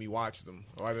something and me watch them,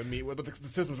 or but the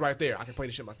system's right there. I can play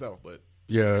the shit myself, but.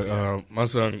 Yeah, my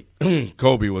son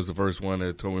Kobe was the first one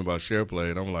that told me about SharePlay,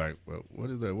 and I'm like, well, what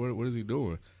is that? What is he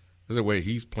doing? Is it wait,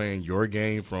 he's playing your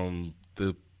game from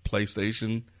the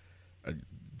PlayStation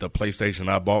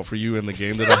I bought for you, and the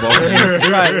game that I bought for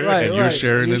you, right, and you're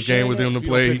sharing this game with him to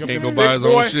play. He can't go buy his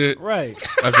own shit, right?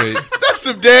 I said, that's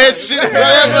some dad shit.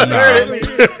 I ever heard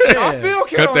it. I feel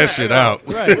cut that shit out.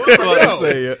 Right. That's what I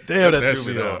say. Damn, that threw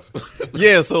shit me out. off.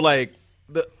 Yeah, so like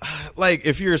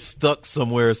if you're stuck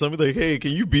somewhere, somebody like, hey,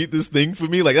 can you beat this thing for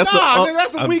me? Like that's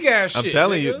that's some weak ass shit. I'm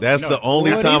telling you, that's the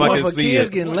only time I can see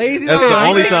it. Lazy that's the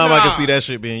only time I can Nah. see that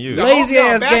shit being used. Lazy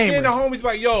ass back then, gamers. the homies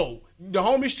like, yo, the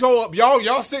homies show up,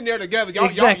 y'all sitting there together, y'all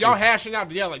hashing out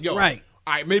together, like, yo, right.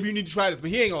 All right, maybe you need to try this, but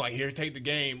he ain't gonna like, here, take the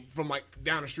game from like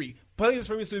down the street. Play this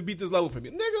for me so you beat this level for me,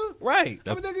 nigga. Right.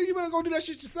 Nigga, you better go do that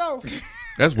shit yourself.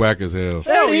 That's whack as hell.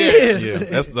 Hell yeah. Yeah,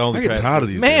 that's the only. I get tired of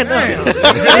these. Man things. up. Man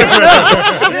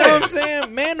up. You know what I'm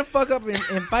saying? Man the fuck up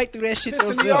and fight through that shit Pissing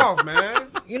yourself. me off, man.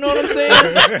 You know what I'm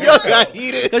saying? Yo, got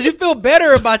heated. Because you feel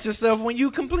better about yourself when you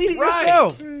complete it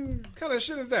yourself. What kind of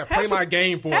shit is that? Play my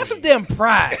game for me. Have some damn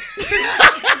pride.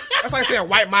 That's like saying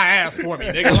wipe my ass for me,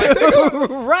 nigga. Like,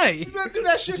 nigga, Right. you better do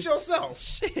that shit yourself.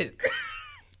 Shit.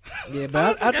 Yeah,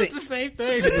 but I think the same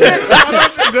thing.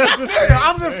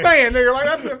 I'm just saying, nigga.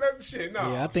 Like that shit.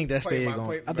 No. yeah, I think that shit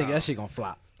that shit gonna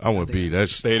flop. I wouldn't be that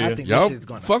Stadia. I think y'all that shit's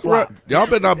gonna fuck flop. around. Y'all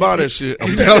better not buy that shit.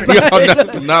 I'm telling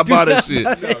y'all not buy that shit.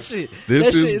 That shit. This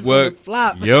That shit is gonna what.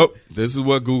 flop. Yep. This is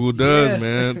what Google does, Yes.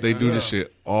 man. They do this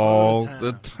shit all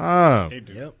the time.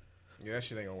 Yep. Yeah, that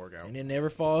shit ain't gonna work out. And it never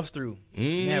falls through.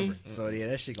 Never. So yeah,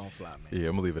 that shit gonna flop, man. Yeah,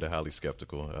 I'm gonna leave it at highly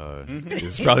skeptical.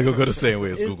 It's probably gonna go the same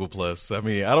way as Google Plus. I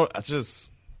mean, I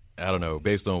don't know.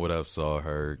 Based on what I've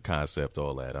heard, concept,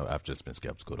 all that, I've just been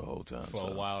skeptical the whole time. For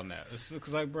a while now. It's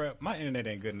because, like, bro, my internet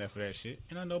ain't good enough for that shit.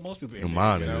 And I know most people ain't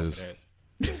Mine good enough is. for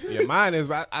that. Yeah, mine is,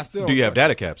 but I still. Do you have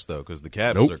data caps though? Because the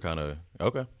caps Nope. are kind of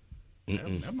okay.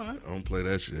 Never mind. I don't play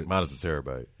that shit. Mine is a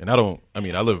terabyte, and I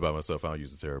live by myself. I don't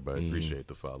use a terabyte. Appreciate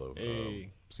the follow,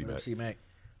 Hey. C-Mac. C-Mac.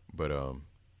 But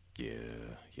yeah,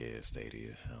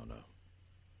 Stadia. I don't know.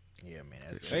 Yeah,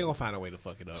 man. They ain't gonna find a way to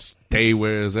fuck it up. Stay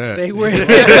where it's at. Stay where Stay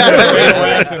your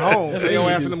ass at home. Stay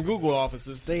your ass in them Google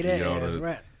offices. Stay that Yo, ass that-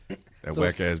 right. That So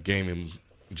whack ass gaming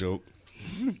joke.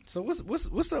 So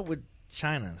what's up with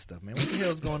China and stuff, man. What the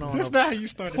hell's going on? That's over- not how you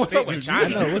start a What's up with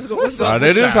statement. I China? know what's Nah, up.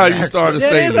 that is how you start a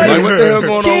That is statement. how Like, you- what the hell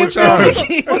going on with China?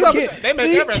 What's up with They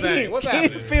make everything. What's Can you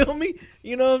happening? feel me?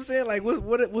 You know what I'm saying? Like,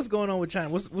 what's going on with China?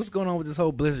 What's going on with this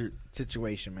whole Blizzard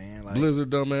situation, man? Like, Blizzard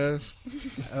dumbass.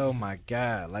 oh my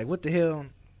god! Like, what the hell?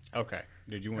 Okay.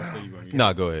 Did you want to say you want to?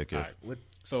 Nah, go ahead, kid. All right.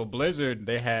 So Blizzard,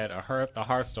 they had a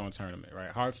Hearthstone tournament, right?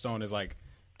 Hearthstone is like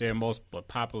their most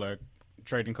popular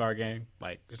trading card game.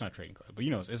 Like, it's not trading card, but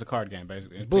it's a card game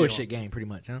basically. It's Bullshit game, pretty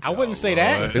much, huh? I wouldn't say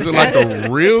that. Is it like a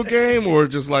real game or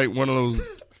just like one of those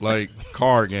like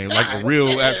card games, like a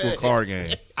real actual card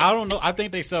game? I don't know. I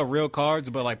think they sell real cards,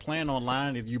 but like playing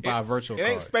online, if you buy virtual It ain't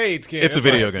cards. spades, kid. It's a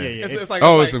video like- game. Yeah, It's like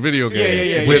It's a video game. yeah,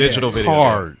 It's a digital video game.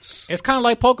 cards, It's kind of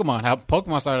like Pokemon. How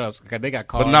Pokemon started out, they got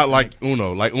cards, but not like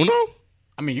Uno. Like Uno.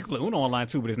 I mean, you can play Uno online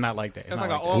too, but it's not like that. It's It's not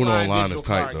like an that. Uno online online digital is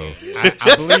tight card though. game.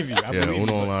 I believe you. I Yeah, believe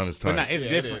Uno you. online is But tight. nah, it's Yeah,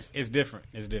 it different. is. It's different.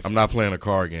 It's different. I'm not playing a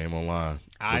card game online.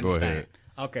 I But go understand. ahead.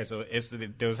 Okay, so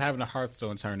they was having a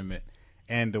Hearthstone tournament,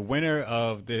 and the winner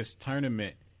of this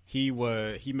tournament, he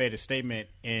made a statement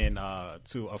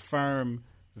to affirm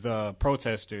the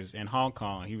protesters in Hong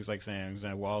Kong. He was like saying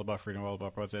we're all about freedom, we're all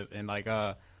about protest, and like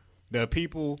the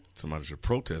people. Somebody should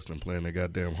protest and playing their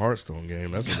goddamn Hearthstone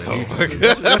game. That's what they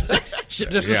need. Shit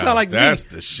just Yeah, sound like that's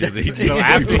me. the shit they need So to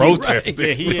after be protesting.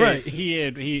 he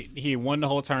had won the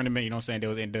whole tournament. You know what I'm saying? There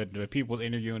was the people was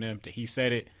interviewing him. He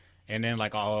said it, and then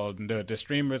like all the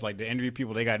streamers, like the interview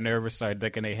people, they got nervous, started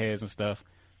ducking their heads and stuff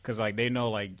because like they know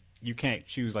like you can't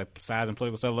choose like sides and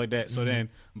political stuff like that. So then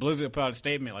Blizzard put out a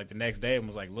statement like the next day and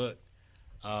was like, look.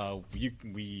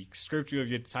 We script you of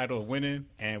your title of winning,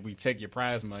 and we take your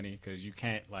prize money because you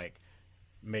can't like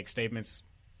make statements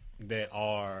that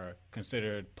are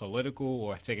considered political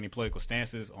or take any political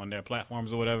stances on their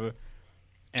platforms or whatever.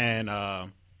 And the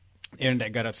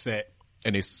internet got upset.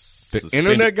 And they The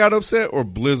internet got upset or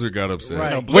Blizzard got upset?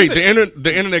 Right. No, Wait, the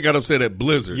internet got upset at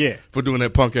Blizzard Yeah. for doing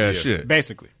that punk ass shit.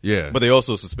 Basically. Yeah. But they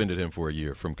also suspended him for a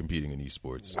year from competing in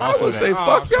esports. I would say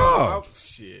fuck y'all. Oh,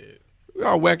 shit.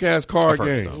 Y'all whack ass card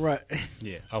Hearthstone. game. Right.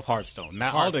 Yeah, of Hearthstone.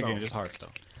 Not all the Hearthstone. games, just Hearthstone.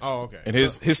 Oh, okay. And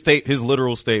his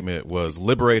literal statement was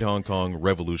 "Liberate Hong Kong,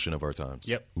 revolution of our times."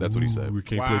 Yep. That's what he said. We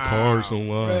can't Wow. play cards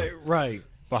online. Right.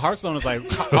 But Hearthstone is like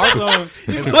Hearthstone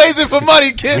is Plays it for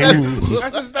money, kid.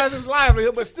 That's his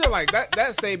livelihood, but still, like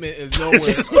that statement is nowhere.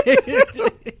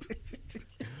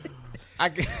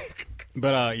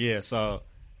 But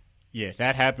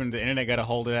that happened. The internet got a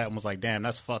hold of that and was like, damn,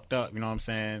 that's fucked up. You know what I'm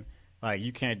saying? Like,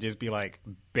 you can't just be like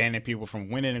banning people from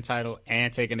winning a title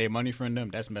and taking their money from them.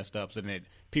 That's messed up. So then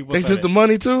people They started, took the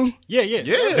money too? Yeah.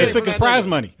 They took his prize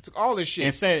money. Took all this shit.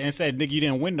 And said, nigga, you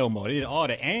didn't win no more. They did all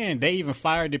that. And they even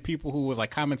fired the people who was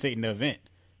like commentating the event.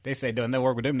 They said they'll never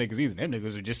work with them niggas either. Them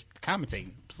niggas are just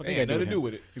commentating. What They had nothing to do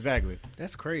with it. Exactly.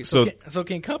 That's crazy. So- So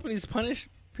can companies punish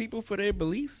people for their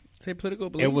beliefs? Say political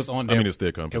beliefs? It was on I mean, it's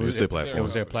their company. It's their platform. It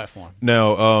was their platform.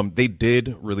 Now, they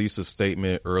did release a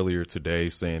statement earlier today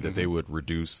saying that they would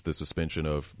reduce the suspension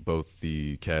of both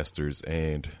the casters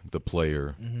and the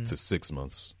player to 6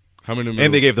 months, How many?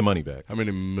 and they gave the money back. How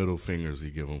many middle fingers he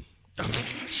give them?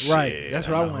 Right. That's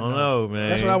what I want to I don't know. know, man.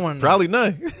 That's what I want to know. Probably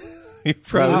none. He Well,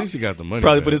 probably at least he got the money.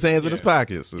 probably back. put his hands in his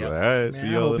pockets. So like, all right, see Man,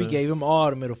 I y'all hope he later. gave him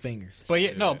all the middle fingers. But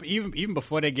yeah, no. But even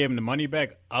before they gave him the money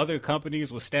back, other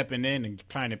companies were stepping in and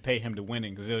trying to pay him to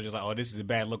winning because they was just like, "Oh, this is a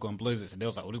bad look on Blizzard." So they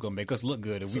was like, "Oh, this is gonna make us look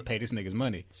good if we pay this nigga's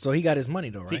money." So he got his money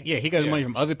though, right? He got his money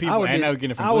from other people, and now we're getting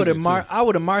it from I would Blizzard have too. I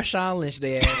would have Marshawn Lynch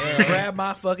their ass and grabbed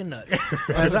my fucking nuts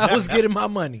as I was getting my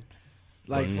money.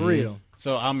 Like for real.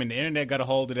 So the internet got a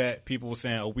hold of that. People were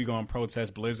saying, "Oh, we gonna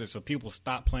protest Blizzard." So people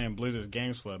stopped playing Blizzard's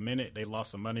games for a minute. They lost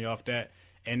some money off that,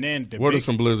 and then What are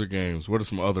some Blizzard games? What are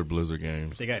some other Blizzard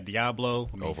games? They got Diablo,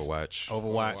 Overwatch.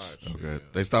 Okay,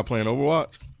 they stopped playing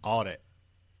Overwatch. all that.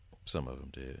 Some of them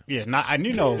did. Yeah, not I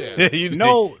knew no, You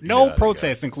no got it.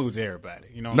 protest includes everybody.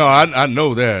 You know, No, I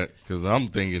know that because I'm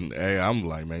thinking, hey, I'm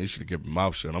like, man, you should have kept your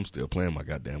mouth shut. I'm still playing my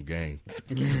goddamn game.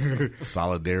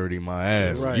 Solidarity, my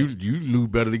ass. Right. You knew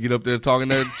better to get up there talking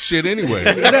that shit anyway.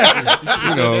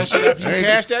 You know, You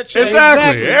cash that check.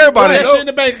 exactly. Put Everybody that know. shit in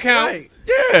the bank account.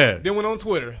 Yeah. Then went on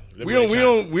Twitter. We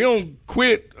don't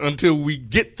quit until we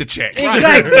get the check.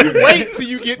 Exactly. Wait till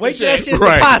you get Wait the till that check. shit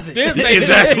Right. deposit. Then say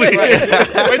Exactly. Wait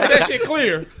till that shit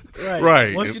clear.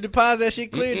 Right. Once you deposit that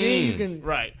shit clear, then you can.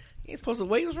 Right. You ain't supposed to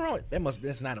wait. What's wrong?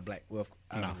 That's not a black. Well,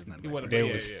 obviously it's not a He black. wasn't They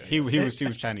yeah, was, yeah. he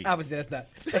was Chinese. Obviously that's not.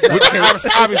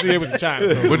 Obviously, it was in China.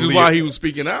 So. Which is why he was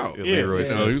speaking out. Leroy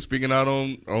You know, he was speaking out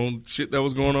on shit that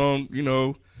was going on, you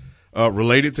know,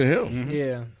 related to him.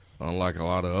 Yeah, Unlike a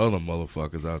lot of other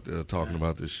motherfuckers out there talking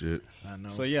about this shit. I know.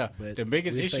 So yeah, But the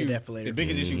biggest we'll save issue, that for later. the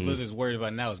biggest issue Blizzard's worried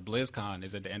about now is BlizzCon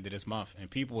is at the end of this month, and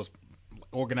people was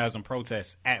organizing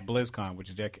protests at BlizzCon, which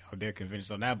is their convention.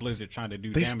 So now Blizzard trying to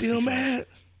do. They damage still control. mad.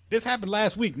 This happened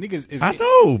last week. Niggas is I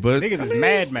know, but niggas I is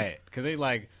mean- mad because they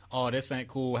like, oh, this ain't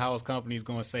cool. How is companies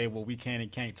going to say, well, we can and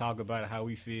can't talk about it how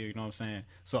we feel? You know what I'm saying?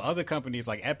 So other companies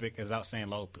like Epic is out saying,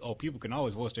 oh, people can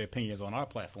always voice their opinions on our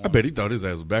platform. I bet he thought his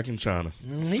ass was back in China.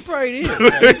 He probably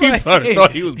did. He probably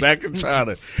thought he was back in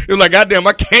China. It was like, goddamn,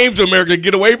 I came to America to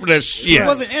get away from that He shit.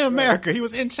 wasn't in America. He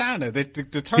was in China. The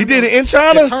tournament, He did it in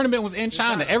China? The tournament was in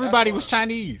China. Everybody was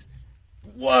Chinese.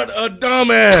 What a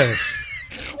dumbass.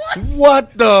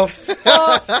 What the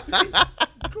fuck?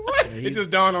 It just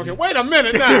dawned on him. Wait a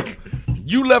minute now.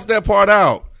 You left that part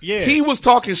out. Yeah. He was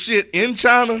talking shit in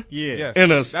China. Yeah. Yes. In a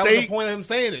That was the state. point of him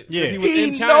saying it. 'cause Yeah. He was He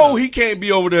in China. know he can't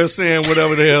be over there saying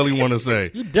whatever the hell he want to say.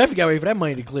 You definitely got to wait for that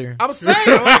money to clear. I'm saying,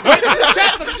 like,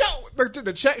 wait,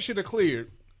 the check should have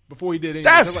cleared before he did anything.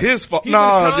 That's Like, his fault. he's in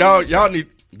Nah, communist y'all China. need.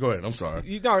 Go ahead. I'm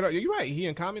sorry. No, you're right. He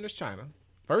in communist China.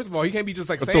 First of all, he can't be just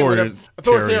like saying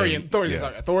Authoritarian. whatever.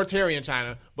 Yeah. Authoritarian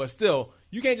China. But still,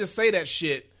 you can't just say that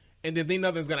shit and then think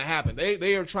nothing's gonna happen.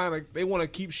 They are trying to. They want to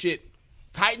keep shit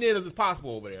tight knit as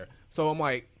possible over there. So I'm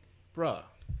like, bruh,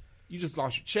 you just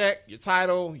lost your check, your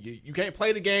title. You can't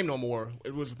play the game no more.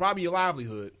 It was probably your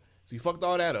livelihood. So you fucked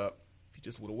all that up. If you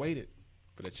just would have waited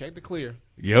for the check to clear,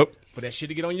 Yep. for that shit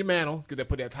to get on your mantle, because they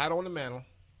put that title on the mantle.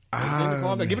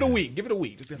 Give it a week. Give it a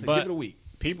week. Just say, give it a week.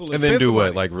 People And then Spend do some what?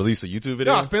 money. Like release a YouTube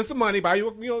video? No, spend some money. Buy you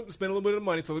spend a little bit of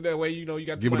money so that way you got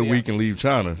the Give it a money week out. and leave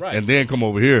China, Right. and then come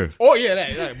over here. Oh yeah,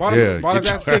 that. Bought Yeah, his get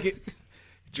ass your- ticket.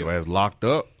 Get your ass locked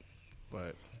up.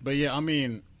 But yeah, I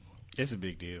mean, it's a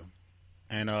big deal.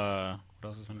 And what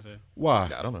else was I going to say? Why?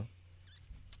 I don't know.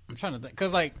 I'm trying to think.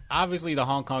 Because, like, obviously the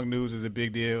Hong Kong news is a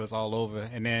big deal. It's all over.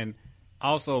 And then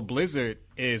also Blizzard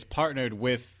is partnered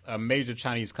with a major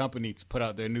Chinese company to put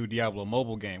out their new Diablo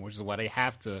mobile game, which is why they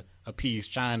have to appease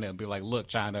China and be like, look,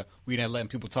 China, we not letting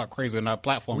people talk crazy on our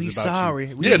platforms We about sorry.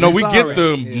 you. We Yeah, no, we sorry. get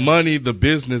the Yeah. money, the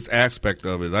business aspect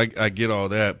of it. I get all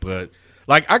that, but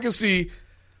like I can see,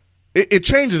 it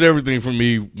changes everything for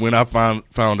me when I found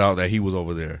out that he was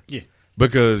over there. Yeah.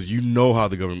 Because you know how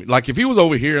the government, like if he was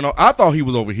over here, and I thought he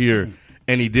was over here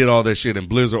and he did all that shit, and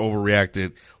Blizzard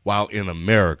overreacted while in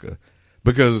America,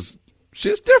 because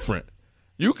shit's different.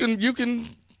 You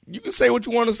can say what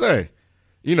you want to say.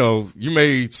 You know, you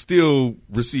may still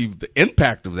receive the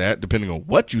impact of that depending on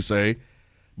what you say,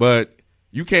 but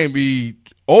you can't be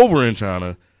over in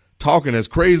China talking as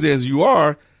crazy as you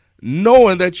are,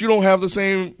 knowing that you don't have the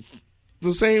same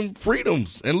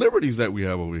freedoms and liberties that we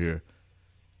have over here.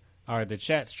 All right, the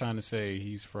chat's trying to say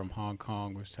he's from Hong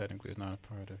Kong, which technically is not a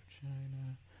part of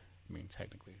China. I mean,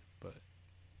 technically, but...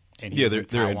 And Yeah, he's they're in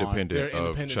Taiwan. independent They're of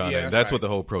independent, China. yeah, That's that's what right. the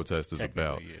whole protest is Technically,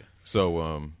 about. yeah.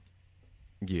 So,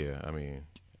 yeah, I mean,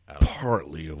 I don't know.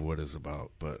 Partly of what it's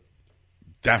about, but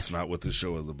that's not what this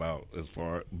show is about. As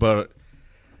far, but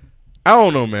I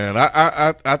don't know, man.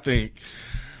 I think.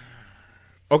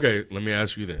 Okay, let me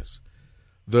ask you this: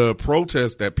 the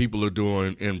protests that people are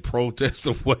doing in protest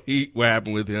of what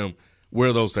happened with him, where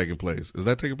are those taking place? Is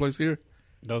that taking place here?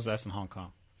 That's in Hong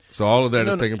Kong. So all of that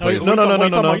is taking place. no. You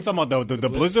talking about the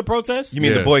Blizzard protest? You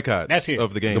mean Yeah. the boycotts That's here.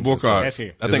 of the game? The boycott. system? That's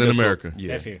here. I Is think in that's America. Yeah,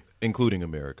 That's here. including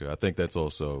America. I think that's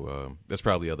also that's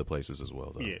probably other places as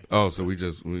well. Though. Yeah. Oh, so we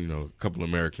a couple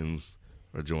Americans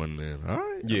are joining in. All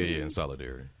right. yeah, in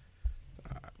solidarity.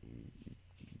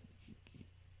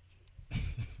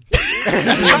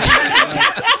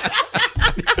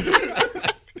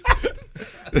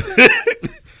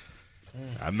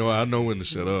 I know when to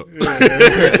shut up.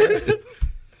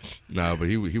 Nah, but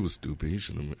he was stupid. He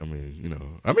shouldn't. I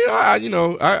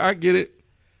get it.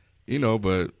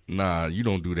 But nah, you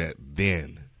don't do that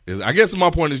then. I guess my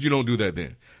point is you don't do that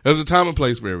then. There's a time and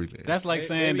place for everything. That's like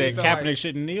saying maybe that he felt Kaepernick like-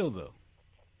 shouldn't kneel, though.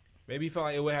 Maybe he felt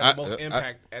like it would have the most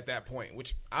impact at that point,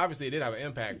 which obviously it did have an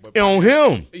impact. But on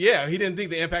him. yeah, he didn't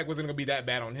think the impact was going to be that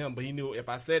bad on him, but he knew if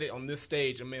I said it on this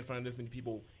stage and in front of this many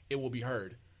people, it will be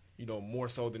heard, more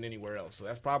so than anywhere else. So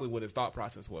that's probably what his thought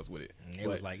process was with it. It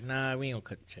was like, nah, we ain't gonna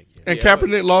cut the check yet. And Yeah,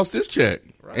 Kaepernick lost his check,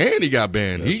 Right. and he got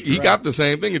banned. He got the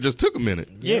same thing. It just took a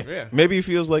minute. Yeah. Maybe he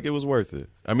feels like it was worth it.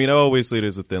 I mean, I always say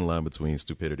there's a thin line between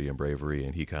stupidity and bravery,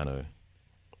 and he kind of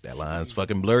that line's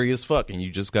fucking blurry as fuck, and you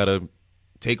just gotta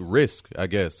take risk, I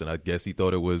guess. And I guess he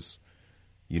thought it was,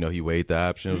 he weighed the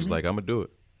option. It was like, I'm gonna do it.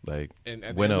 Like, And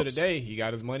at the when end else? of the day, he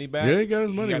got his money back. Yeah, he got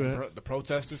his money back. The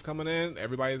protesters coming in,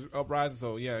 everybody's uprising.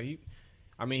 So yeah,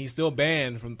 he's still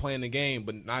banned from playing the game,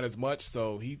 but not as much.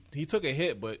 So he took a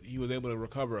hit, but he was able to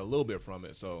recover a little bit from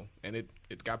it. So and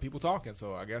it got people talking.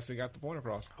 So I guess it got the point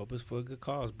across. Hope it's for a good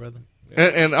cause, brother.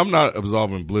 And I'm not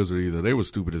absolving Blizzard either. They were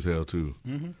stupid as hell too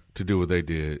to do what they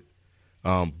did.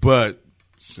 But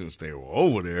since they were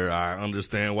over there, I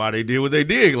understand why they did what they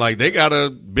did. Like, they got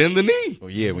to bend the knee. Well,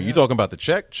 yeah, when you talking about the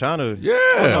check, China. Yeah.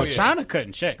 Oh, no, China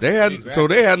cutting checks. They had So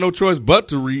they had no choice but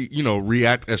to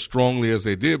react as strongly as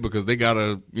they did because they got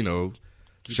to,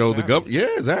 show the government. Yeah,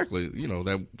 exactly.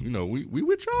 We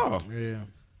with y'all. Yeah.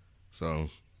 So,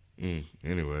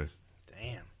 anyway.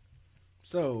 Damn.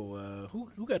 So,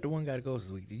 who got the one guy that goes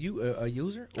this week? Did you a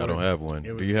user? I don't have one.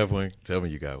 Do you have one? Tell me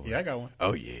you got one. Yeah, I got one.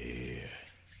 Oh, yeah.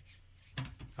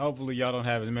 Hopefully y'all don't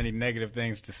have as many negative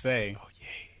things to say. Oh, yeah.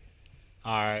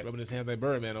 All right. Rubbing his hands like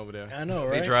Birdman over there. I know,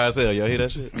 right? They dry as hell. Y'all hear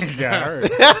that shit? Yeah, I heard.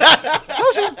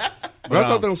 But I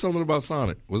thought there was something about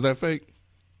Sonic. Was that fake?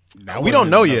 We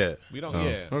don't know yet. We don't.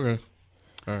 Okay.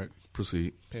 All right.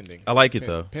 Proceed. Pending. I like it,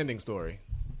 though. Pending story.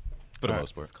 For the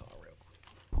most part.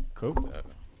 Cool.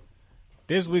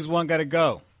 This week's one gotta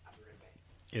go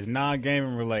is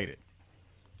non-gaming related.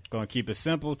 Gonna keep it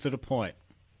simple to the point.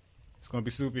 It's gonna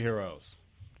be superheroes.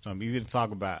 It's gonna be easy to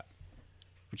talk about.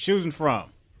 We're choosing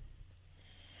from.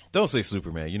 Don't say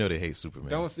Superman. You know they hate Superman.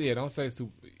 Don't say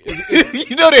super.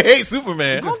 You know they hate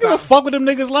Superman. I don't give a fuck what them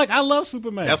niggas like. I love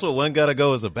Superman. That's what one gotta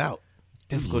go is about.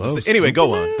 Difficult to Love say. Anyway,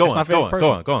 go on. Go That's on. my Go favorite on.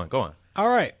 Go on. Go on. Go on. All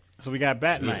right. So we got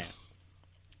Batman.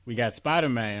 We got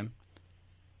Spider-Man.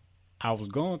 I was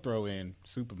going to throw in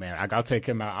Superman. I'll take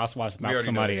him out. I'll swap him out with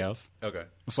somebody else. Okay.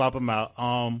 Swap him out.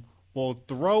 We'll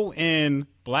throw in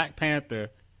Black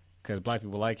Panther because black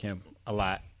people like him a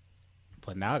lot.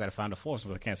 But now I got to find a fourth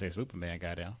since I can't say Superman.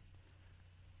 Goddamn.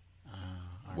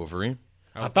 Wolverine.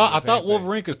 I thought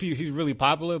Wolverine because he's really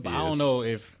popular, but I don't know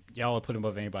if y'all would put him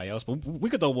above anybody else. But we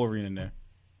could throw Wolverine in there.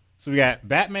 So we got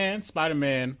Batman,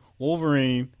 Spider-Man,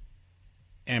 Wolverine,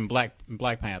 and Black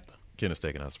Panther. Ken is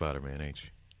taking out Spider-Man, ain't you?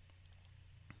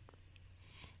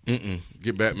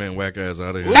 Get Batman whack ass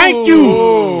out of here. Thank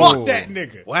you. Fuck that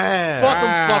nigga.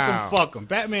 Wow. Fuck him.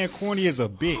 Batman corny as a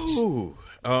bitch. Ooh.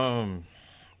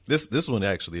 This one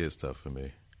actually is tough for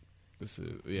me. This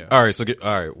is yeah. All right,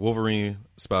 all right. Wolverine,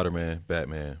 Spider-Man,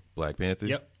 Batman, Black Panther.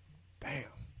 Yep. Damn.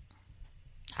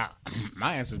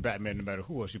 My answer is Batman no matter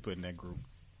who else you put in that group.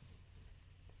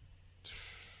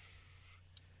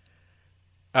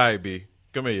 All right, B.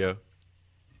 Come here, yo.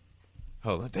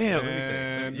 Hold on. Damn. Let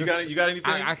me think. You got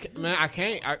anything? I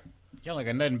can't. Y'all ain't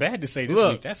got nothing bad to say this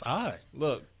Look. week. That's odd.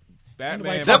 Look.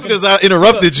 Batman. That's because I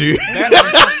interrupted you. Ain't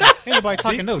nobody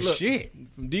talking no shit.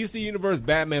 From DC Universe,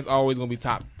 Batman's always going to be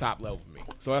top level for me.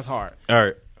 So that's hard. All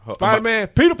right. Spider-Man,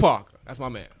 Peter Parker. That's my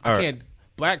man. All I right. can't.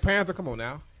 Black Panther, come on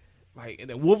now. Like, and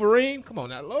then Wolverine, come on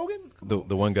now. Logan?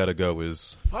 The one got to go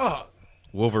is Fuck.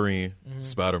 Wolverine,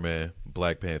 Spider-Man,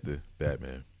 Black Panther,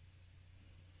 Batman.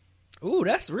 Ooh,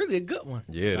 that's really a good one.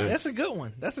 Yeah, it is. That's a good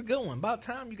one. That's a good one. About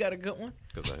time you got a good one.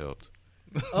 Because I helped.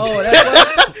 Oh,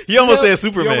 that's what, He almost said He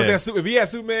Superman. almost had if he had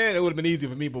Superman, it would have been easier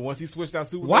for me. But once he switched out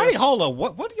Superman, Why? Hold up.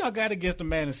 What do y'all got against the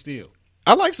Man of Steel?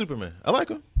 I like Superman. I like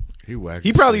him. He whacked.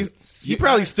 He probably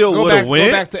still Go would have back, win.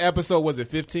 Go back to episode, was it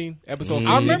 15? Episode 15.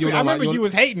 I remember You know my- you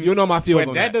was hating. You know my feelings But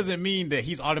on that doesn't mean that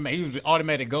he's automatic. He was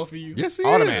automatic go for you. Yes, he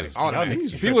Automatic. is. Automatic. Y'all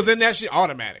niggas If he was in that shit,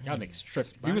 automatic. Y'all niggas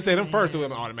tripping. You would say them first to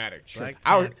him automatic. Black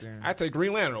I'd Panther. take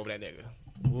Green Lantern over that nigga.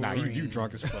 Nah, you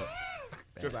drunk as fuck.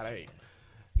 Just out of hate.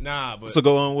 Nah, but So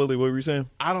go on, Willie. What were you saying?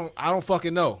 I don't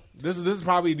fucking know. This is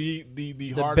probably the the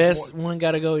hardest best one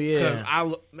got to go. Yeah. all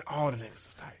the niggas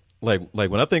is tight. Like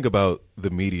when I think about the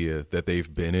media that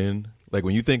they've been in, like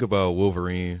when you think about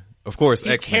Wolverine, of course, He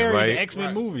X-Men, carried right? the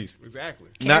X-Men movies. Exactly.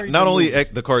 Not carried not the only movies.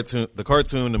 the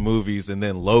cartoon, the movies, and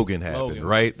then Logan happened, Logan.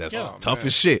 right? That's Yeah. tough Man.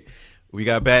 as shit. We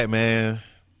got Batman,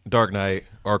 Dark Knight,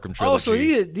 Arkham Trilogy. Oh, so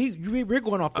we're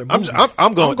going off the I'm movies. going.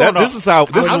 I'm going This is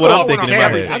what I'm going thinking off in my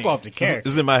everything. head. I go off the character.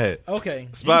 This is in my head. Okay.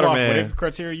 Spider-Man. Whatever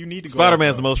criteria you need to go.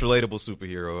 Spider-Man's the off most relatable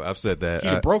superhero. I've said that. He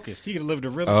the brokest. He could live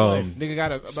the realest life. Nigga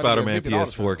got a Spider-Man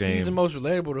PS4 He's the game. most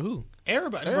relatable to who?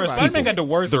 Everybody. Everybody. Spider-Man got the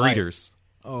worst. The life. readers.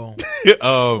 Oh. He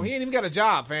ain't even got a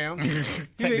job, fam.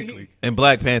 Technically. And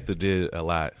Black Panther did a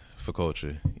lot for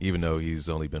culture, even though he's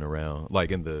only been around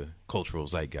like in the cultural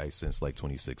zeitgeist since like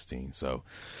 2016. So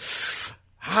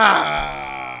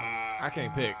I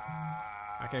can't pick.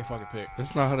 I can't fucking pick.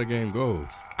 That's not how the game goes.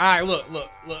 All right, look.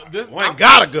 This one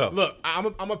gotta go. Look, I'm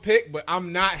a pick, but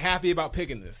I'm not happy about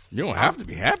picking this. You don't have to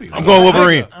be happy. I'm going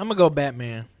Wolverine. I'm going to go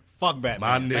Batman. Fuck Batman.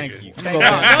 My nigga. Thank you. No, Thank no, you.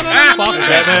 no, no, no, Fuck no,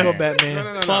 Batman. Go Batman. no,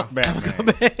 no, no. Fuck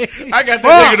Batman. I got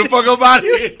that nigga the fuck up out of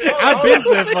here. I've been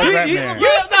saying fuck Batman.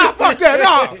 Nah, fuck that.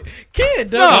 No.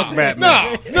 Kid, No, dog.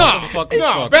 Batman. no, Fucking no.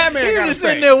 fuck. Batman He got to was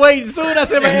sitting stay. there waiting. Soon I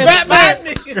said,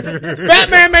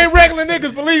 Batman made regular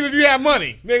niggas believe if you have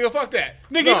money. Nigga, fuck that.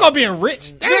 Nigga, No. you gonna be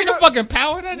rich? That ain't Nigga- a fucking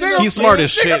power. That nigga. He's smart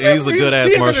as shit, and he's a good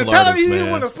ass martial artist, He's man.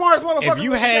 one of the smartest motherfuckers. If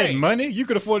you in the had game. money, you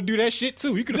could afford to do that shit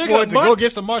too. You could Nigga, afford to mon- go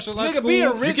get some martial arts Nigga, school.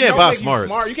 being rich can't don't buy make you smarts.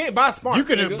 smart. You can't buy smart. You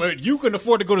could, nigga. but you couldn't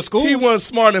afford to go to school. He wasn't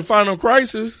smart in Final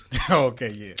Crisis. Okay,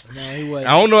 yeah. No, he wasn't.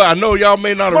 I don't know. I know y'all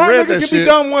may not Smart have read niggas that can be shit,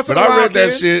 dumb once but in a I while, read that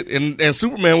kid. shit, and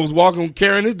Superman was walking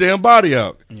carrying his damn body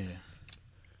out, Yeah.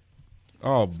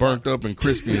 all burnt up and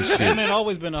crispy and shit. Batman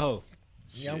always been a hoe.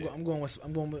 Yeah, I'm going with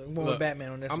Look,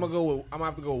 Batman on this. I'm one. gonna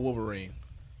have to go with Wolverine.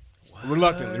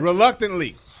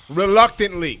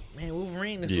 Reluctantly. Man,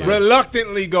 Wolverine is Yeah. like,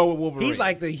 Reluctantly go with Wolverine. he's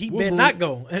like he better not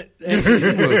go.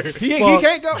 he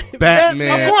can't go.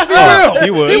 Batman. Of course he Oh, will.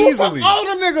 he would. He will Easily. fuck all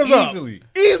them niggas Easily.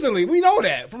 up. Easily. We know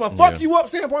that. From a fuck Yeah. you up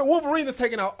standpoint, Wolverine is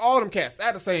taking out all them cats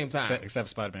at the same time. Except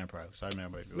Spider-Man, probably. Spider-Man,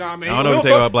 but Nah, man. I don't know he if you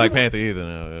will take fuck- about Black he will- Panther either.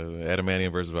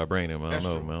 Adamantium versus Vibranium. I That's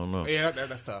don't know. true. Man. I don't know. Yeah,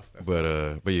 that's tough. That's But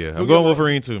tough. yeah, I'm Who going get-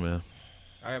 Wolverine too, man.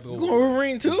 I have to go Going with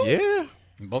Wolverine too. Yeah,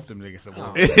 both them niggas said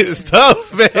Wolverine. it's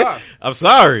tough, man. tough. I'm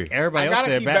sorry. Everybody I else gotta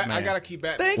said keep Batman. I gotta keep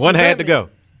Batman. Thank One you, had to Batman. go.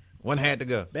 One had to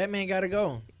go. Batman got to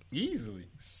go. Easily.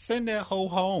 Send that hoe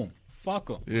home. Fuck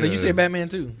them. So you said Batman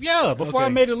too? Yeah, before I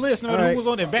Okay. made a list, no matter All who was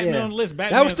on there. Batman Yeah. on the list.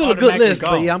 Batman That was still a good list,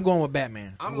 but yeah, I'm going with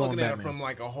Batman. I'm going looking with at it Batman. from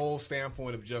like a whole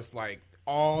standpoint of just like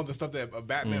all the stuff that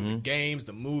Batman, the games,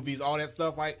 the movies, all that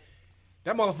stuff. Like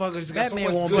that motherfucker just got Batman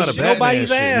so much won't good not a beat shit. Batman nobody's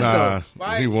shit. ass Nah,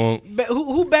 Like- he won't. though.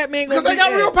 Who Batman gonna Because they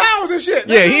got beat? real powers and shit.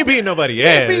 Yeah, nigga. he ain't beating nobody He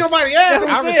ain't ass. beat nobody ass. That's what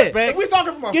I said. If we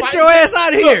talking from a Get fighting your ass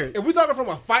out of Look, here. if we talking from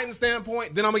a fighting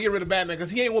standpoint, then I'm gonna get rid of Batman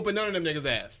because he ain't whooping none of them niggas'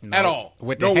 ass at all.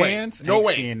 With no the way. hands, no ain't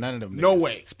way, seeing none of them. No niggas.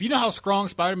 way. You know how strong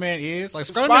Spider-Man is? Like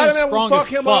Spider-Man is Spider-Man will strong fuck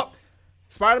as him fuck. up.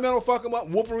 Spider-Man will fuck him up.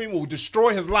 Wolverine will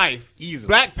destroy his life. Easily.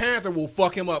 Black Panther will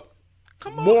fuck him up.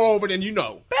 More over than you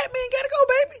know. Batman gotta go,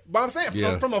 baby. But I'm saying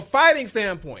Yeah. from a fighting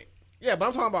standpoint, yeah. But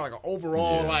I'm talking about like an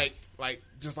overall, Yeah. like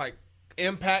just like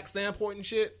impact standpoint and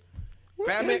shit.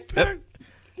 Batman. Bat-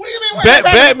 What do you mean? What Bat-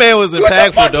 impact? Batman was What the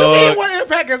impactful, fuck you mean? dog. What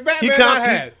impact has Batman He not com-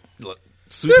 had?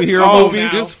 Superhero Oh,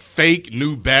 movies. this fake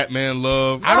new Batman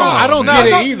love. I don't man.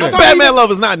 get it either. Batman love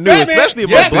is not new, Batman- especially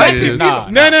yes, among black it is. people. Nah.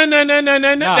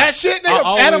 No. Nah. That shit, I nigga.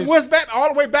 always- Adam West back all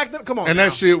the way back then. Come on, And now.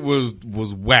 that shit was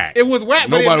whack. It was whack.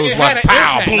 but Nobody it was had like, an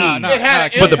pow, impact. boom. It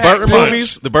had an But the impact.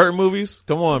 Burton movies,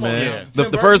 come on, man. yeah. The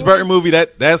Tim first Burton Burton movie,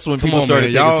 that's when Come people on,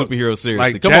 started man. taking Y'all- superheroes seriously.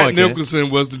 Like Come Jack on, Ken. Nicholson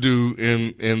was the dude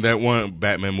in that one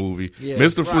Batman movie. Yeah.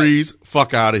 Mr. Freeze,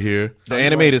 fuck out of here. The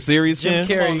animated series, Jim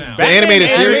Ken. Carrey. now. The animated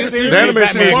series. The animated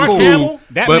series was Mark cool, Hamill?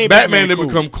 That but made Batman Batman didn't cool.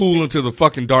 become cool until the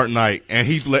fucking Dark Knight, and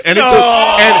Heath Ledger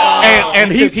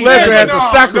and Heath Ledger had to No,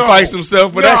 sacrifice no.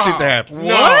 himself for that shit to happen.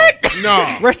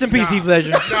 No. Rest in peace, Heath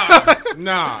Ledger.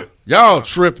 Nah. Y'all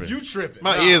tripping? You tripping.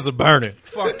 My Nah. ears are burning.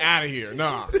 Fuck out of here.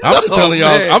 Nah. I'm just telling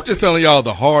y'all. man. I'm just telling y'all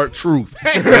the hard truth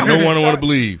that no one want to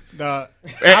believe.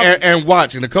 And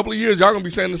watch in a couple of years, y'all gonna be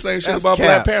saying the same shit That's about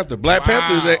cap. Black Panther. Black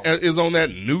Wow. Panther is on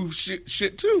that new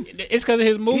shit too. It's because of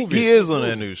his movie. He is on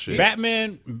that new shit.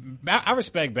 Batman, I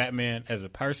respect Batman as a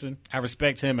person. I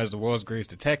respect him as the world's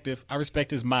greatest detective. I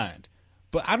respect his mind.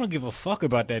 But I don't give a fuck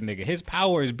about that nigga. His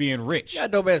power is being rich. Yeah,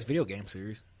 dope ass video game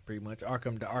series, pretty much. The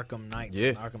Arkham Knights, Yeah.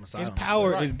 and Arkham Asylum. His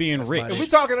power is being rich. about If we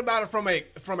talking about it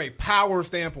from a power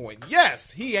standpoint,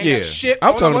 yes, he ain't Yeah. got shit. I'm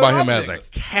on talking them about him other as a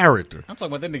niggas. character. I'm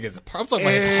talking about that nigga as a I'm talking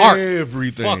about his heart. Fuck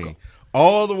Everything. him.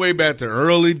 All the way back to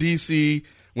early DC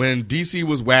when DC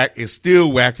was whack. It's still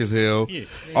whack as hell. Yeah.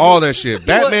 All that shit.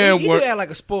 Batman he was. do act like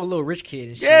a spoiled little rich kid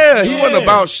and shit. Yeah, he wasn't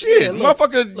about shit. Yeah,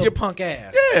 Motherfucker, little you- punk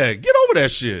ass. yeah, get over that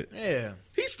shit. Yeah.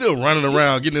 He's still running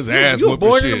around getting his ass You were whooped and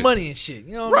born in shit. the money and shit.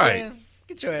 You know what Right. I'm saying?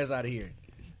 Get your ass out of here.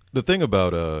 The thing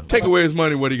about Take away his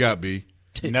money, what he got, B?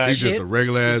 Nah, He's shit. just a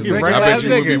regular ass He's a nigga. regular I bet ass you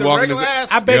wouldn't nigga. be walking Regular his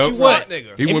ass I bet you what. nigga. He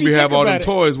If wouldn't you be have think all them about it-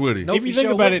 toys with him. Nope. If you He think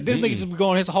sure about it, wouldn't. this nigga just be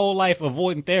going his whole life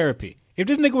avoiding therapy. If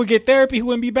this nigga would get therapy, he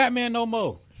wouldn't be Batman no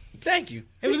more. Thank you.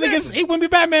 If this nigga, he wouldn't be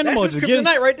Batman no That's more. his Just get him-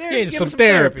 kryptonite right there. get Give some him some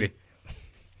therapy. therapy.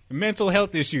 Mental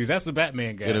health issues. That's the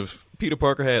Batman guy. and if Peter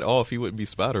Parker had off, he wouldn't be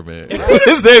Spider-Man. What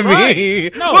does that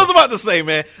mean? No. What I was about to say,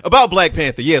 man, about Black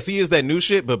Panther. Yes, he is that new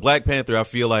shit, but Black Panther, I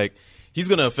feel like he's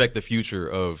going to affect the future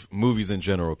of movies in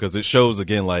general because it shows,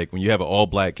 again, like when you have an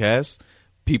all-black cast,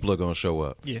 people are going to show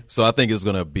up. Yeah. So I think it's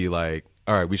going to be like,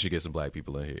 all right, we should get some black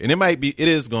people in here. And it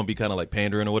is going to be kind of like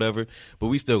pandering or whatever, but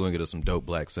we still going to get us some dope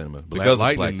black cinema. Black Because of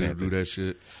Lightning Black didn't Panther. do that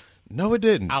shit. No, it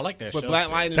didn't. I like that But show. Black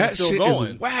Lightning That is still shit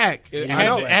going. is whack. It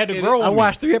I had to grow I on me.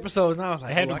 watched 3 episodes and I was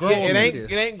like, I had to oh, grow can't on It me. do ain't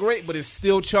this. it ain't great, but it's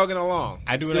still chugging along.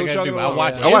 I do what Still I gotta chugging do. I along.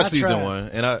 watch Yeah. it. I watched I season tried. 1,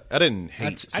 and I didn't hate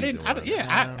I season didn't.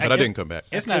 1. But I didn't come back.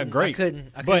 It's not great. I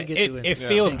couldn't but get through it. it Yeah.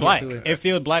 feels Couldn't black. get through it. It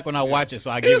feels black when I watch it,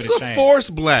 so I give It's it a a chance.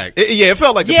 forced black. It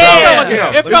felt like the Yeah, power.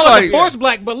 it It's felt like like- a force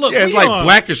black. But look, Yeah, it's we like on-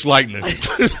 Blackish Lightning.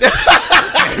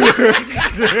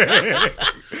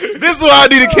 This is why I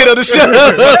need a kid on the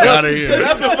show. Out of here.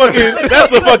 That's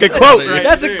a fucking quote, right?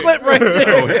 That's a clip right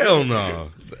there. Oh, hell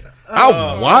no.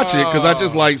 I'll watch it because I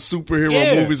just like superhero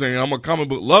Yeah. movies and I'm a comic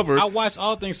book lover. I watch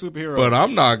all things superhero. But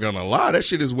I'm not gonna lie, that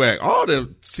shit is whack. All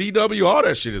the CW, all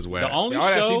that shit is whack. the only All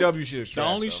that show, CW shit is the trash,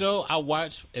 only though. show I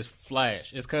watch is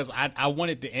Flash. It's because I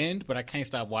want it to end, but I can't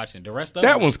stop watching the rest of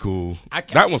that them. one's cool. I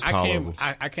can't, That one's I can't- tolerable.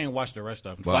 I can't watch the rest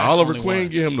of them. But Flash Oliver only Queen, one.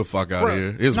 get him the fuck out of Bruh,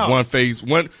 here. It's no. one face,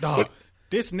 one. Dog,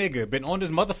 this nigga been on this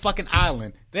motherfucking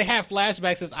island. They have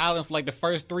flashbacks to this island for like the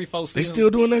first 3-4 seasons. They still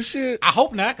doing that shit? I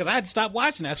hope not, because I had to stop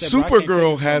watching that. I said, bro, I can't take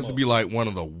Supergirl this has no to more. be like one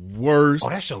of the worst. Oh,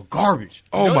 that show garbage.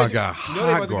 Oh know my they- god, you know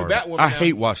they hot about to do garbage. Batwoman I now.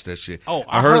 hate watch that shit. Oh,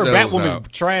 I heard that was Batwoman's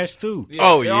out. trash too.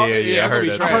 Oh, They all- yeah, it's I heard gonna be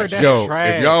that. trash. I heard that. Yo,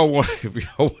 trash. if y'all want,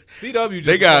 CW just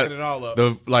they got fucking it all up.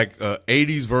 the like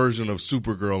 80s version of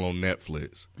Supergirl on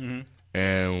Netflix,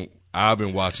 and I've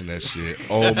been watching that shit.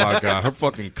 Oh my god, her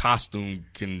fucking costume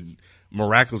can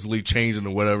miraculously change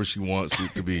into whatever she wants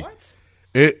it to be.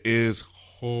 It is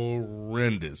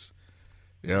horrendous.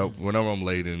 Yeah, whenever I'm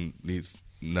late and needs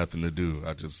nothing to do,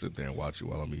 I just sit there and watch it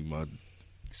while I'm eating my.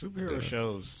 Superhero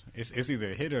shows, it's either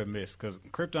a hit or a miss. Because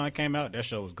Krypton came out, that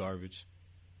show was garbage.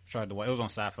 Tried to watch. It was on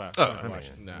Sci-Fi. Tried to watch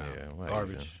it. Yeah, why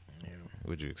Garbage.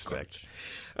 What'd you expect?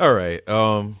 All right.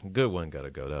 Good one. Gotta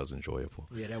go. That was enjoyable.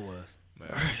 Yeah, that was.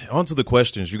 On to the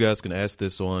questions. You guys can ask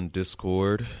this on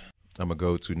Discord. I'm going to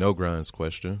go to No Grind's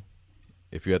question.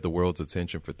 If you had the world's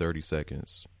attention for 30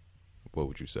 seconds, what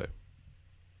would you say?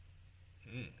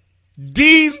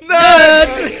 These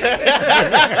nuts.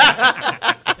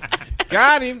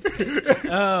 Got him.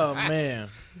 Oh man.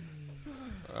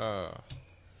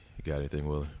 You got anything,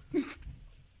 Willie?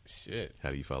 Shit. How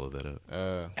do you follow that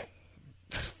up?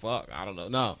 Fuck. I don't know.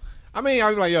 No. I mean,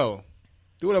 I'd be like, yo,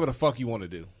 do whatever the fuck you want to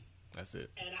do. That's it.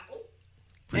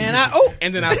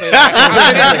 And then I say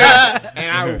that.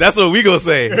 And I That's what we gonna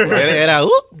say.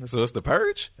 So it's the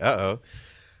purge.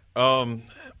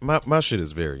 My shit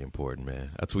is very important,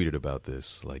 man. I tweeted about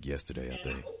this like yesterday, I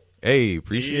think. Hey,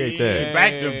 appreciate that.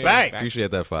 Back to back.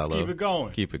 Appreciate that follow. keep it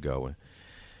going. Keep it going.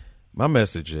 My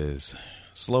message is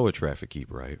slow at traffic,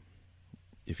 keep right.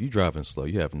 If you driving slow,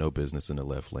 you have no business in the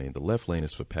left lane. The left lane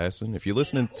is for passing. If you're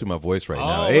listening to my voice right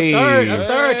now, hey, a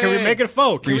third. Can we make it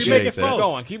 4? Can we Appreciate make it that.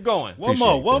 4? keep going. One more.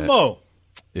 Appreciate One that. more.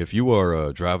 if you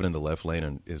are driving in the left lane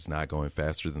and it's not going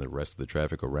faster than the rest of the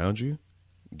traffic around you,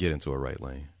 get into a right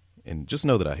lane. And just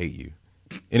know that I hate you.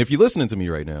 And if you're listening to me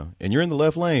right now and you're in the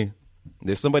left lane,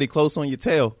 there's somebody close on your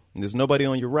tail, and there's nobody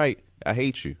on your right, I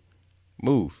hate you.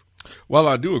 Move. Well,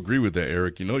 I do agree with that,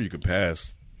 Eric. You know you can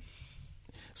pass.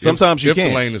 Sometimes you if can't.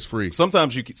 the lane is free.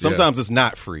 Sometimes it's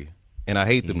not free. And I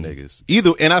hate them niggas.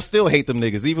 And I still hate them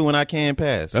niggas even when I can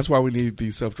pass. That's why we need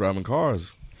these self-driving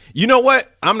cars. You know what?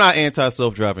 I'm not anti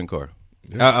self-driving car.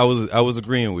 Yeah. I was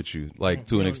agreeing with you, like,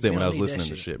 to an extent when I was listening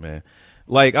to shit, man.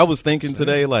 Like, I was thinking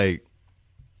today, like,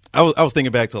 I was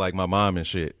thinking back to, like, my mom and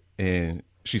shit, and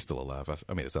she's still alive.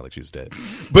 I made it sound like she was dead.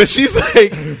 But she's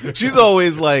like, she's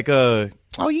always like, oh,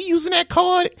 you using that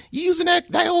card? You using that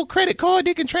old credit card?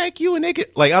 They can track you and they can,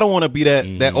 like, I don't want to be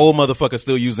that old motherfucker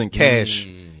still using cash.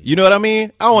 You know what I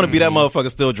mean? I want to be that motherfucker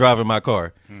still driving my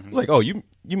car. It's like, oh, you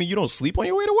mean you don't sleep on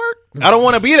your way to work? I don't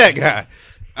want to be that guy.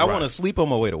 I want to sleep on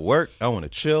my way to work. I want to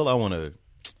chill. I want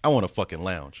to fucking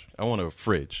lounge. I want a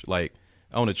fridge. Like,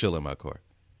 I want to chill in my car.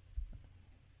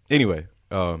 Anyway,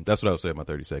 that's what I would say in my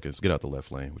 30 seconds. Get out the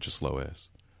left lane, which is slow ass.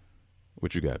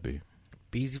 What you got, B?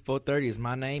 BZ430 is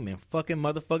my name, and fucking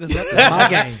motherfuckers up is my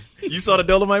game. You saw the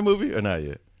Dolomite movie or not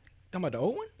yet? Talking about the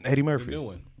old one? Eddie Murphy. New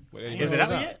one. Is it out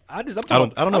yet? I'm talking I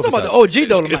don't know. I'm if talking it's about the out. OG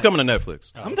Dolomite. It's coming to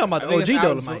Netflix. I'm talking about I the think OG it's out-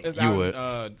 Dolomite. It's You out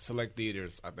would. in select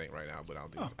theaters, I think, right now, but I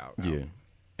don't think it's out. Yeah.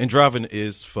 And driving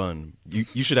is fun.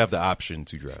 You should have the option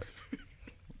to drive.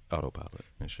 Autopilot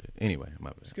and shit. Anyway, my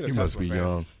bad. Just get a He Tesla, must be fam.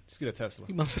 young. Just get a Tesla.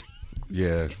 He must be.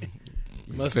 Yeah.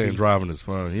 Saying driving is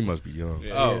fun. He must be young.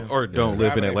 Oh, or don't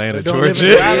live in Atlanta, Don't live in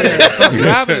Georgia.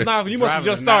 Driving is not. You must have Driving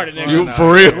just is not started. fun. nigga. You,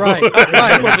 for real. Right.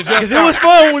 Because it was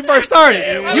fun when we first started.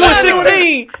 You was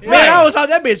 16. Man, I was out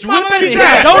that bitch whipping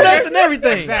and donuts and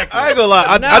everything. I ain't gonna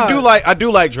lie. I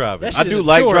do like driving. That I shit do is a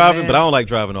like chore, driving, man. but I don't like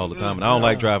driving all the time, and I don't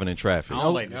like driving in traffic. I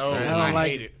don't like this. I don't I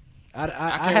like hate it. I can't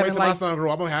wait haven't till my like son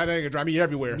grow up. I'm gonna have that nigga drive me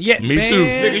everywhere. yeah, Me man. too.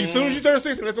 Nigga, as soon as you turn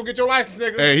 16, let's go get your license,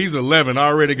 nigga. Hey, he's 11. I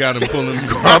already got him pulling the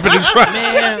car up in the truck.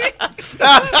 Man,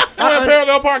 I'm in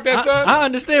parallel park that son. I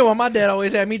understand why my dad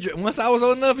always had me. Once I was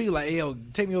old enough, he was like, "Hey, yo,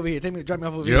 take me over here, drop me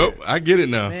off over here." Yep, I get it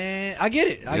now. Man, I get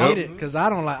it. I Yep. get it because I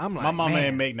don't like. I'm like, My mama man.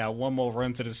 ain't make not one more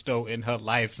run to the store in her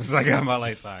life since I got my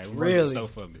license. Run to Really? the store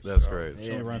for me. That's great. She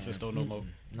ain't run to the store no more.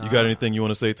 You got anything you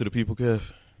want to say to the people,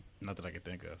 Kev? Not that I can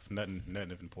think of. Nothing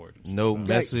of importance. No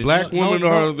message. Black women no.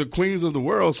 are the queens of the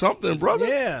world. Something, brother.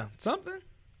 Yeah, something.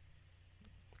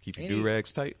 Keep your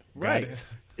do-rags tight. Right.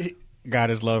 God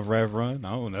is love, Rev Run.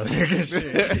 I don't know.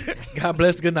 Shit. God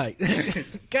bless. Good night.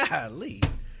 Golly.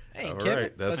 Hey, All Kevin,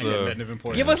 right, that's Nothing of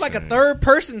importance. give us like a third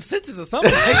person sentence or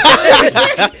something.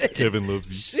 Kevin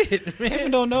loves you. Shit, man.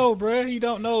 Kevin don't know, bruh. He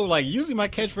don't know. Like, usually my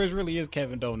catchphrase really is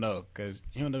Kevin don't know, because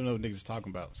he don't know what niggas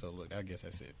talking about. So, look, I guess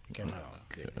that's it. Kevin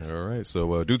don't know. All right.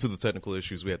 So due to the technical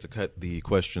issues, we had to cut the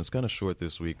questions kind of short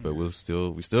this week, but we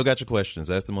still got your questions.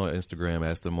 Ask them on Instagram,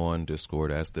 ask them on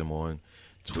Discord, ask them on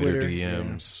Twitter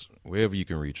DMs, wherever you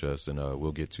can reach us, and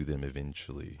we'll get to them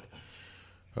eventually.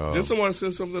 Did someone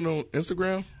send something on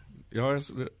Instagram? Y'all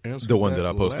answered The one that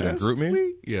I posted in last GroupMe?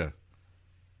 week? Yeah.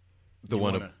 The You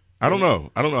one. wanna- I don't know.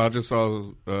 I just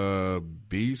saw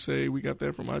B say we got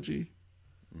that from IG.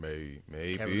 Kevin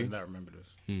Maybe. does not remember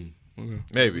this.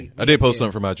 Maybe. I did post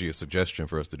something from IG, a suggestion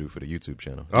for us to do for the YouTube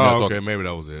channel. Oh, okay. Maybe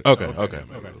that was it. Okay.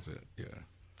 Maybe that was it. Yeah.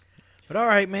 But all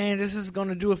right, man, this is going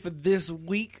to do it for this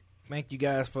week. Thank you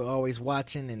guys for always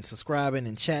watching and subscribing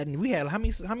and chatting. We had how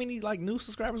many like new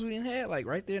subscribers we didn't have like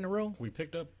right there in a row? We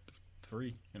picked up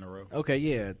 3 in a row. Okay,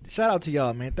 yeah. Shout out to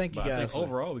y'all, man. Thank you But I guys. think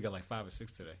overall, we got like 5 or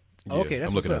 6 today. Okay, that's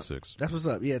I'm what's looking up. at 6. That's what's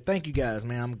up. Yeah, thank you guys,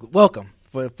 man. I'm welcome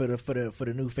for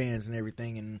the new fans and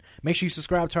everything. And make sure you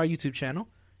subscribe to our YouTube channel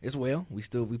as well. We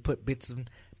put bits and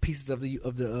pieces of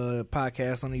the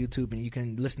podcast on the YouTube, and you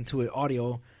can listen to it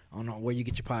audio on where you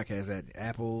get your podcast at: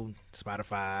 Apple,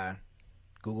 Spotify,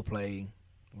 Google Play.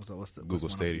 What's Google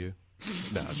Stadia.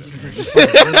 Nah, I'm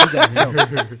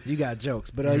joking. You got jokes,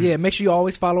 but yeah, make sure you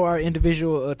always follow our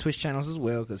individual Twitch channels as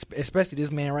well, cause especially this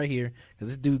man right here, because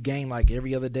this dude game like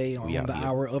every other day on the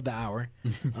hour of the hour.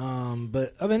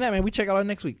 But other than that, man, we check out our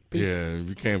next week. Peace. Yeah, if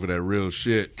you came for that real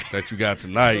shit that you got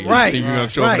tonight, Right. you think you're gonna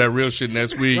show up Right. for that real shit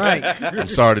next week. Right. I'm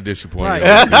sorry to disappoint Right. you.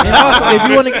 And also,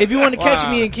 if you want to catch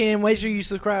me and Ken, make sure you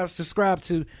subscribe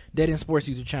to Dead End Sports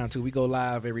YouTube channel too. We go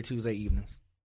live every Tuesday evenings.